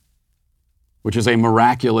body, which is a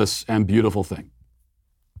miraculous and beautiful thing,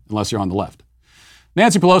 unless you're on the left.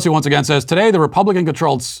 Nancy Pelosi once again says, today the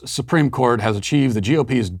Republican-controlled Supreme Court has achieved the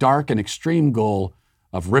GOP's dark and extreme goal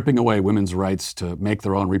of ripping away women's rights to make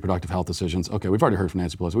their own reproductive health decisions. Okay, we've already heard from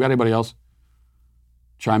Nancy Pelosi. We got anybody else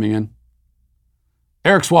chiming in?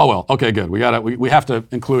 Eric Swalwell. Okay, good. We have to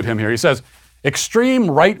include him here. He says, extreme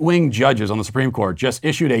right-wing judges on the Supreme Court just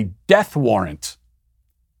issued a death warrant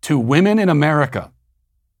to women in America.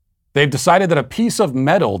 They've decided that a piece of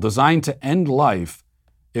metal designed to end life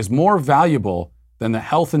is more valuable than the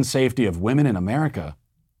health and safety of women in America.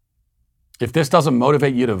 If this doesn't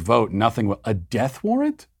motivate you to vote, nothing will. A death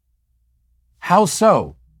warrant? How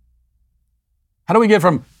so? How do we get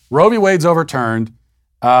from Roe v. Wade's overturned,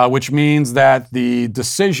 which means that the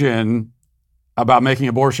decision about making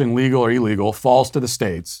abortion legal or illegal falls to the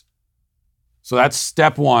states. So that's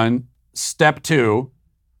step one. Step two,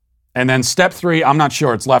 and then step three, I'm not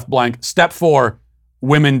sure, it's left blank. Step four,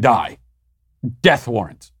 women die. Death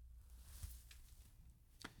warrant.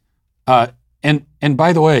 And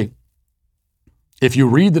by the way, if you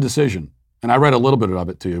read the decision, and I read a little bit of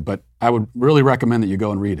it to you, but I would really recommend that you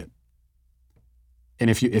go and read it. And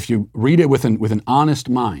if you read it with an honest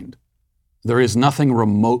mind, there is nothing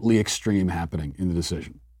remotely extreme happening in the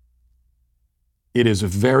decision. It is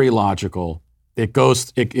very logical. It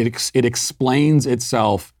explains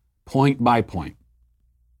itself point by point.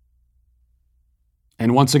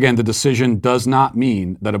 And once again, the decision does not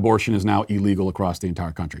mean that abortion is now illegal across the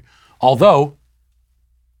entire country. Although,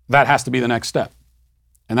 that has to be the next step.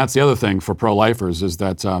 And that's the other thing for pro-lifers is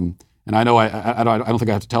that, and I know I don't think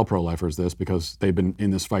I have to tell pro-lifers this because they've been in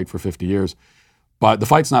this fight for 50 years, but the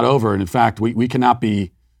fight's not over. And in fact, we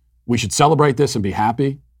should celebrate this and be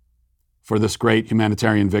happy for this great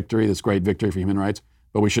humanitarian victory, this great victory for human rights,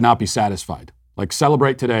 but we should not be satisfied. Like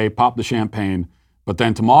celebrate today, pop the champagne, but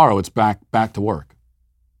then tomorrow it's back to work.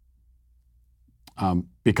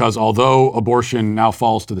 Because although abortion now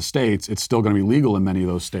falls to the states, it's still going to be legal in many of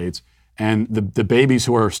those states. And the babies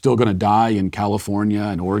who are still going to die in California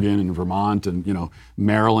and Oregon and Vermont and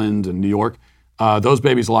Maryland and New York, those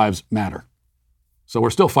babies' lives matter. So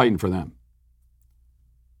we're still fighting for them.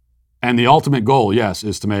 And the ultimate goal, yes,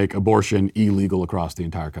 is to make abortion illegal across the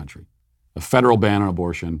entire country. A federal ban on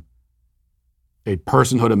abortion, a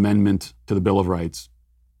personhood amendment to the Bill of Rights.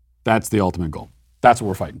 That's the ultimate goal. That's what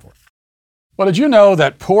we're fighting for. Well, did you know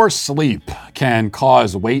that poor sleep can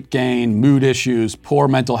cause weight gain, mood issues, poor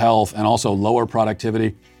mental health, and also lower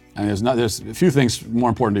productivity? And there's a few things more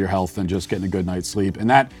important to your health than just getting a good night's sleep. And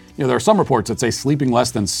that, there are some reports that say sleeping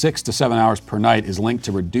less than 6 to 7 hours per night is linked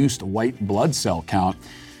to reduced white blood cell count.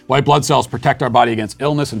 White blood cells protect our body against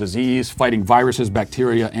illness and disease, fighting viruses,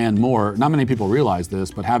 bacteria, and more. Not many people realize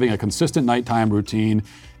this, but having a consistent nighttime routine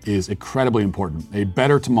is incredibly important. A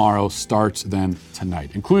better tomorrow starts then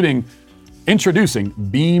tonight, including introducing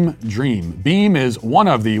Beam Dream. Beam is one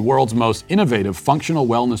of the world's most innovative functional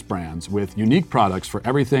wellness brands with unique products for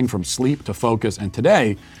everything from sleep to focus. And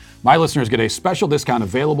today, my listeners get a special discount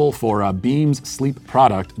available for Beam's sleep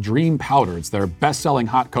product, Dream Powder. It's their best-selling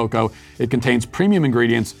hot cocoa. It contains premium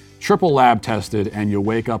ingredients, triple lab tested, and you'll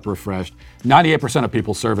wake up refreshed. 98% of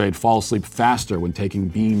people surveyed fall asleep faster when taking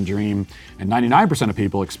Beam Dream, and 99% of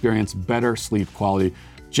people experience better sleep quality.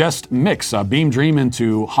 Just mix Beam Dream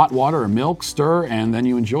into hot water or milk, stir, and then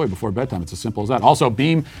you enjoy before bedtime. It's as simple as that. Also,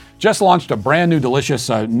 Beam just launched a brand new delicious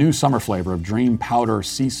new summer flavor of Dream Powder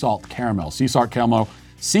Sea Salt Caramel. Sea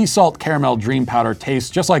Salt Caramel Dream Powder tastes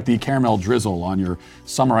just like the caramel drizzle on your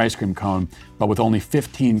summer ice cream cone, but with only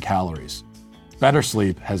 15 calories. Better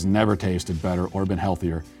sleep has never tasted better or been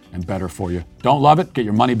healthier and better for you. Don't love it? Get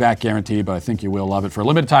your money back guaranteed, but I think you will love it. For a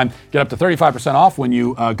limited time, get up to 35% off when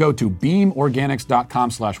you go to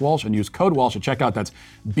beamorganics.com/Walsh and use code Walsh at checkout. That's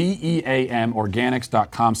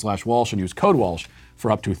beamorganics.com/Walsh and use code Walsh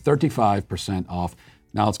for up to 35% off.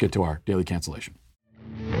 Now let's get to our daily cancellation.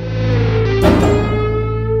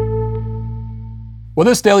 Well,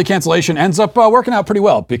 this daily cancellation ends up working out pretty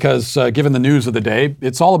well because given the news of the day,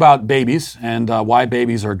 it's all about babies and why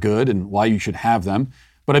babies are good and why you should have them.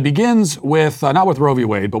 But it begins with, not with Roe v.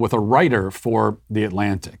 Wade, but with a writer for The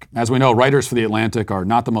Atlantic. As we know, writers for The Atlantic are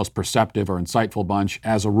not the most perceptive or insightful bunch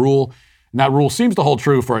as a rule. And that rule seems to hold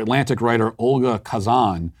true for Atlantic writer Olga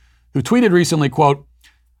Kazan, who tweeted recently, quote,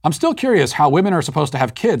 "I'm still curious how women are supposed to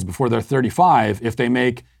have kids before they're 35 if they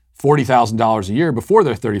make $40,000 a year before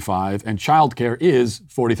they're 35 and childcare is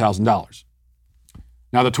 $40,000.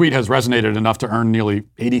 Now, the tweet has resonated enough to earn nearly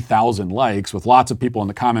 80,000 likes, with lots of people in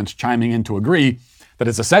the comments chiming in to agree that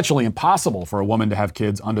it's essentially impossible for a woman to have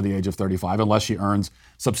kids under the age of 35 unless she earns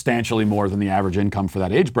substantially more than the average income for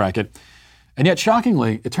that age bracket. And yet,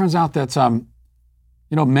 shockingly, it turns out that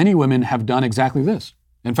many women have done exactly this.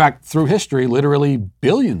 In fact, through history, literally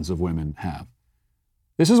billions of women have.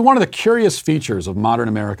 This is one of the curious features of modern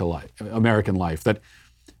American life, that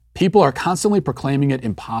people are constantly proclaiming it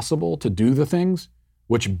impossible to do the things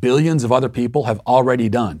which billions of other people have already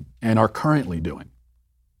done and are currently doing.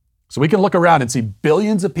 So we can look around and see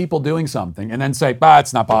billions of people doing something and then say,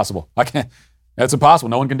 it's not possible. I can't. That's impossible.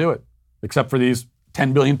 No one can do it except for these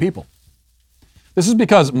 10 billion people. This is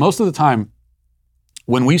because most of the time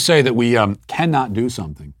when we say that we cannot do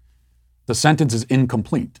something, the sentence is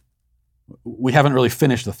incomplete. We haven't really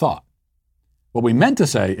finished the thought. What we meant to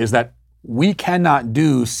say is that we cannot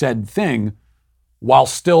do said thing while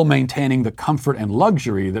still maintaining the comfort and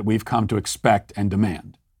luxury that we've come to expect and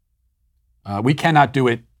demand. We cannot do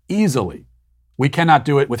it easily. We cannot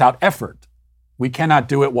do it without effort. We cannot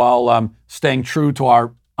do it while staying true to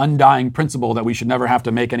our undying principle that we should never have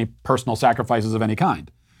to make any personal sacrifices of any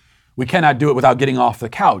kind. We cannot do it without getting off the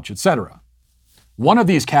couch, etc. One of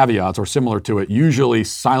these caveats, or similar to it, usually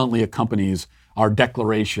silently accompanies our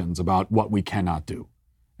declarations about what we cannot do.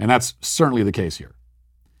 And that's certainly the case here.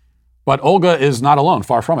 But Olga is not alone,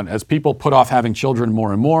 far from it. As people put off having children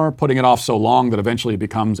more and more, putting it off so long that eventually it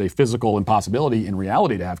becomes a physical impossibility in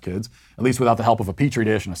reality to have kids, at least without the help of a petri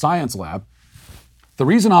dish and a science lab, the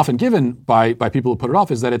reason often given by people who put it off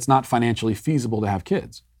is that it's not financially feasible to have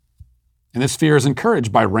kids. And this fear is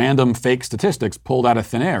encouraged by random fake statistics pulled out of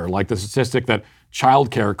thin air, like the statistic that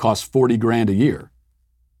childcare costs $40,000 a year.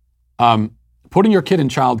 Putting your kid in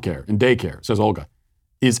childcare, in daycare, says Olga,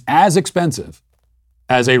 is as expensive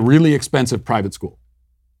as a really expensive private school.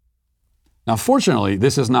 Now, fortunately,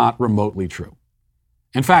 this is not remotely true.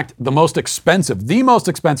 In fact, the most expensive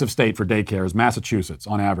state for daycare is Massachusetts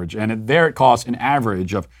on average. And there it costs an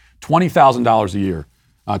average of $20,000 a year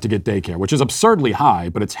to get daycare, which is absurdly high,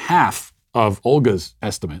 but it's half of Olga's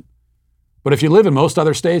estimate. But if you live in most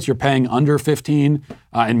other states, you're paying under 15.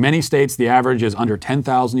 In many states, the average is under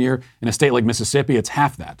 10,000 a year. In a state like Mississippi, it's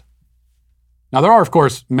half that. Now, there are, of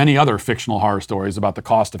course, many other fictional horror stories about the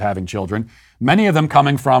cost of having children, many of them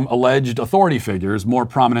coming from alleged authority figures more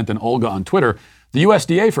prominent than Olga on Twitter. The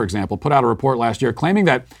USDA, for example, put out a report last year claiming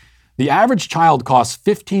that the average child costs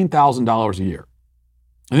 $15,000 a year.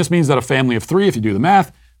 And this means that a family of three, if you do the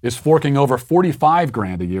math, is forking over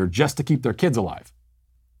 $45,000 a year just to keep their kids alive.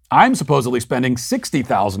 I'm supposedly spending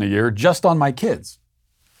 $60,000 a year just on my kids.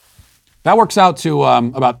 That works out to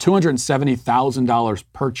about $270,000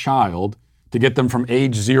 per child to get them from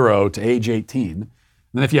age 0 to age 18. And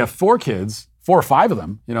then if you have 4 kids, 4 or 5 of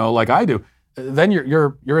them, like I do, then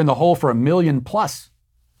you're in the hole for $1 million plus.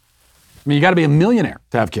 I mean, you got to be a millionaire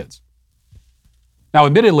to have kids. Now,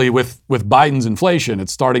 admittedly, with Biden's inflation,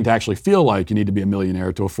 it's starting to actually feel like you need to be a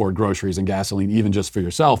millionaire to afford groceries and gasoline, even just for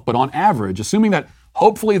yourself. But on average, assuming that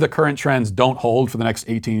hopefully the current trends don't hold for the next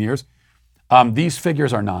 18 years, these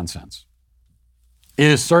figures are nonsense. It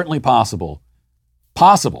is certainly possible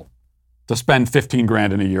to spend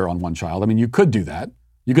 $15,000 in a year on one child. I mean, you could do that.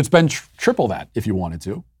 You could spend triple that if you wanted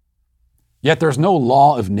to. Yet there's no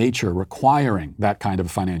law of nature requiring that kind of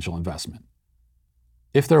financial investment.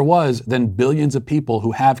 If there was, then billions of people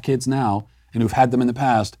who have kids now and who've had them in the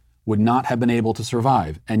past would not have been able to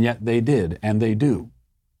survive, and yet they did, and they do.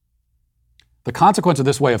 The consequence of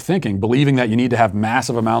this way of thinking, believing that you need to have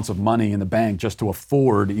massive amounts of money in the bank just to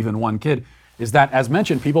afford even one kid, is that, as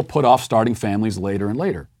mentioned, people put off starting families later and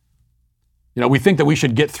later. We think that we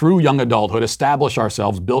should get through young adulthood, establish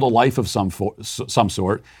ourselves, build a life of some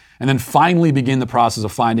sort, and then finally begin the process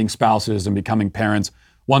of finding spouses and becoming parents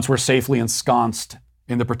once we're safely ensconced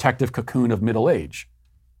in the protective cocoon of middle age.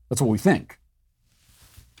 That's what we think.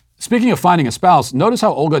 Speaking of finding a spouse, notice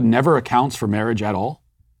how Olga never accounts for marriage at all.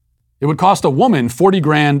 It would cost a woman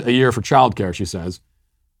 $40,000 a year for childcare, she says.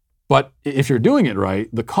 But if you're doing it right,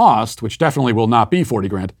 the cost, which definitely will not be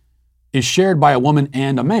 $40,000, is shared by a woman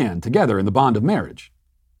and a man together in the bond of marriage.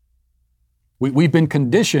 We've been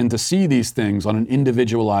conditioned to see these things on an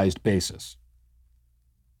individualized basis.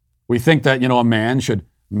 We think that, a man should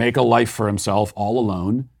make a life for himself all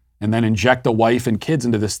alone and then inject a wife and kids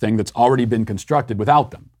into this thing that's already been constructed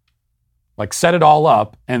without them. Like set it all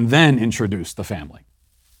up and then introduce the family.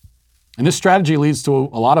 And this strategy leads to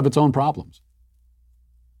a lot of its own problems.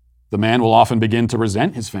 The man will often begin to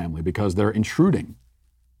resent his family because they're intruding.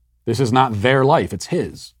 This is not their life, it's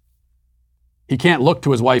his. He can't look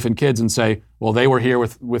to his wife and kids and say, well, they were here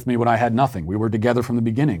with me when I had nothing. We were together from the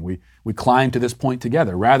beginning. We climbed to this point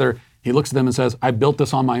together. Rather, he looks at them and says, I built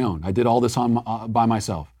this on my own. I did all this by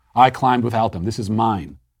myself. I climbed without them. This is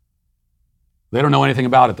mine. They don't know anything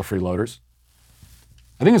about it, the freeloaders.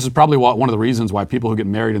 I think this is probably one of the reasons why people who get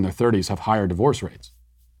married in their 30s have higher divorce rates.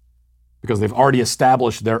 Because they've already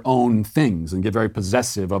established their own things and get very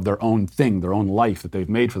possessive of their own thing, their own life that they've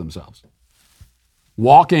made for themselves.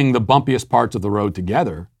 Walking the bumpiest parts of the road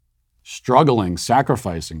together, struggling,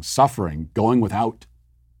 sacrificing, suffering, going without,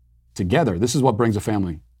 together, this is what brings a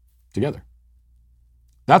family together.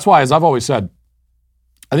 That's why, as I've always said,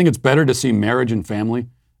 I think it's better to see marriage and family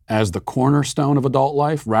as the cornerstone of adult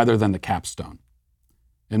life rather than the capstone.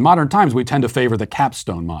 In modern times, we tend to favor the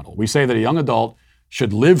capstone model. We say that a young adult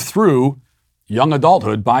should live through young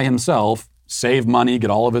adulthood by himself, save money, get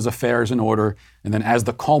all of his affairs in order, and then as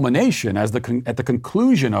the culmination, at the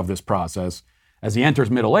conclusion of this process, as he enters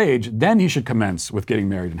middle age, then he should commence with getting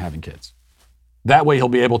married and having kids. That way he'll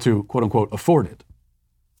be able to, quote unquote, afford it.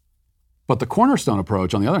 But the cornerstone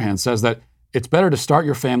approach, on the other hand, says that it's better to start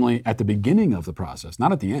your family at the beginning of the process,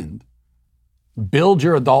 not at the end. Build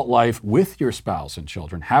your adult life with your spouse and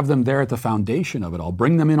children. Have them there at the foundation of it all.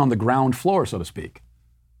 Bring them in on the ground floor, so to speak.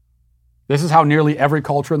 This is how nearly every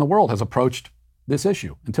culture in the world has approached this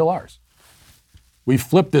issue until ours. We've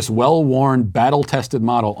flipped this well-worn, battle-tested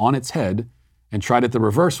model on its head and tried it the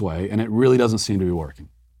reverse way, and it really doesn't seem to be working.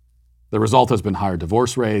 The result has been higher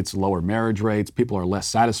divorce rates, lower marriage rates. People are less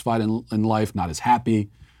satisfied in life, not as happy.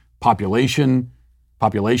 Populations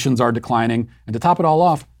are declining. And to top it all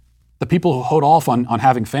off, the people who hold off on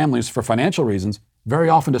having families for financial reasons very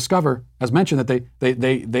often discover, as mentioned, that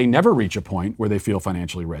they never reach a point where they feel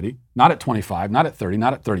financially ready. Not at 25, not at 30,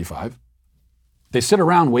 not at 35. They sit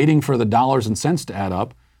around waiting for the dollars and cents to add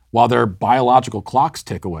up while their biological clocks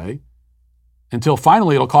tick away, until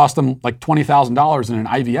finally it'll cost them like $20,000 in an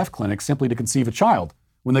IVF clinic simply to conceive a child,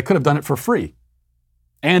 when they could have done it for free.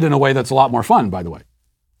 And in a way that's a lot more fun, by the way,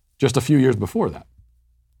 just a few years before that.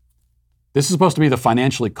 This is supposed to be the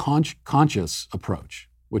financially conscious approach,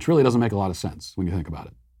 which really doesn't make a lot of sense when you think about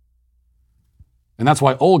it. And that's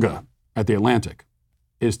why Olga at The Atlantic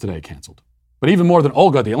is today canceled. But even more than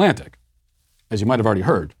Olga at The Atlantic, as you might have already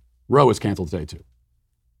heard, Roe is canceled today too.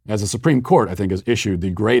 As the Supreme Court, I think, has issued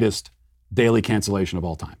the greatest daily cancellation of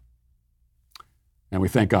all time. And we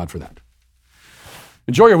thank God for that.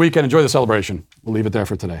 Enjoy your weekend. Enjoy the celebration. We'll leave it there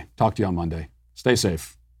for today. Talk to you on Monday. Stay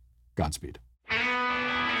safe. Godspeed.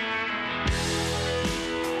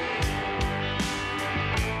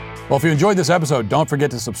 Well, if you enjoyed this episode, don't forget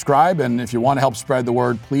to subscribe. And if you want to help spread the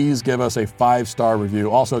word, please give us a 5-star review.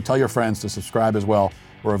 Also, tell your friends to subscribe as well.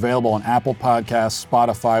 We're available on Apple Podcasts,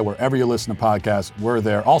 Spotify, wherever you listen to podcasts, we're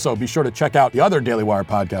there. Also, be sure to check out the other Daily Wire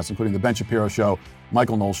podcasts, including The Ben Shapiro Show,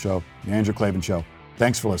 Michael Knowles Show, The Andrew Klavan Show.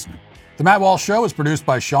 Thanks for listening. The Matt Walsh Show is produced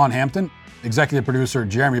by Sean Hampton, executive producer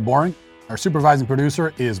Jeremy Boring. Our supervising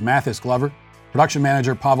producer is Mathis Glover, production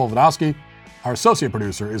manager Pavel Vodowski. Our associate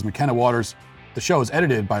producer is McKenna Waters. The show is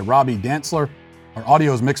edited by Robbie Dantzler. Our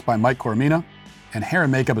audio is mixed by Mike Coromina, and hair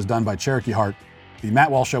and makeup is done by Cherokee Hart. The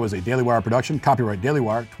Matt Walsh Show is a Daily Wire production. Copyright Daily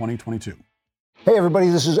Wire 2022. Hey, everybody,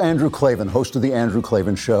 this is Andrew Klavan, host of The Andrew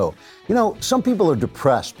Klavan Show. You know, some people are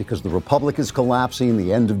depressed because the Republic is collapsing,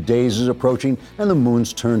 the end of days is approaching, and the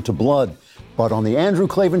moon's turned to blood. But on The Andrew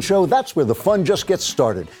Klavan Show, that's where the fun just gets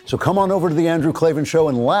started. So come on over to The Andrew Klavan Show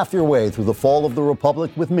and laugh your way through the fall of the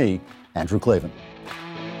Republic with me, Andrew Klavan.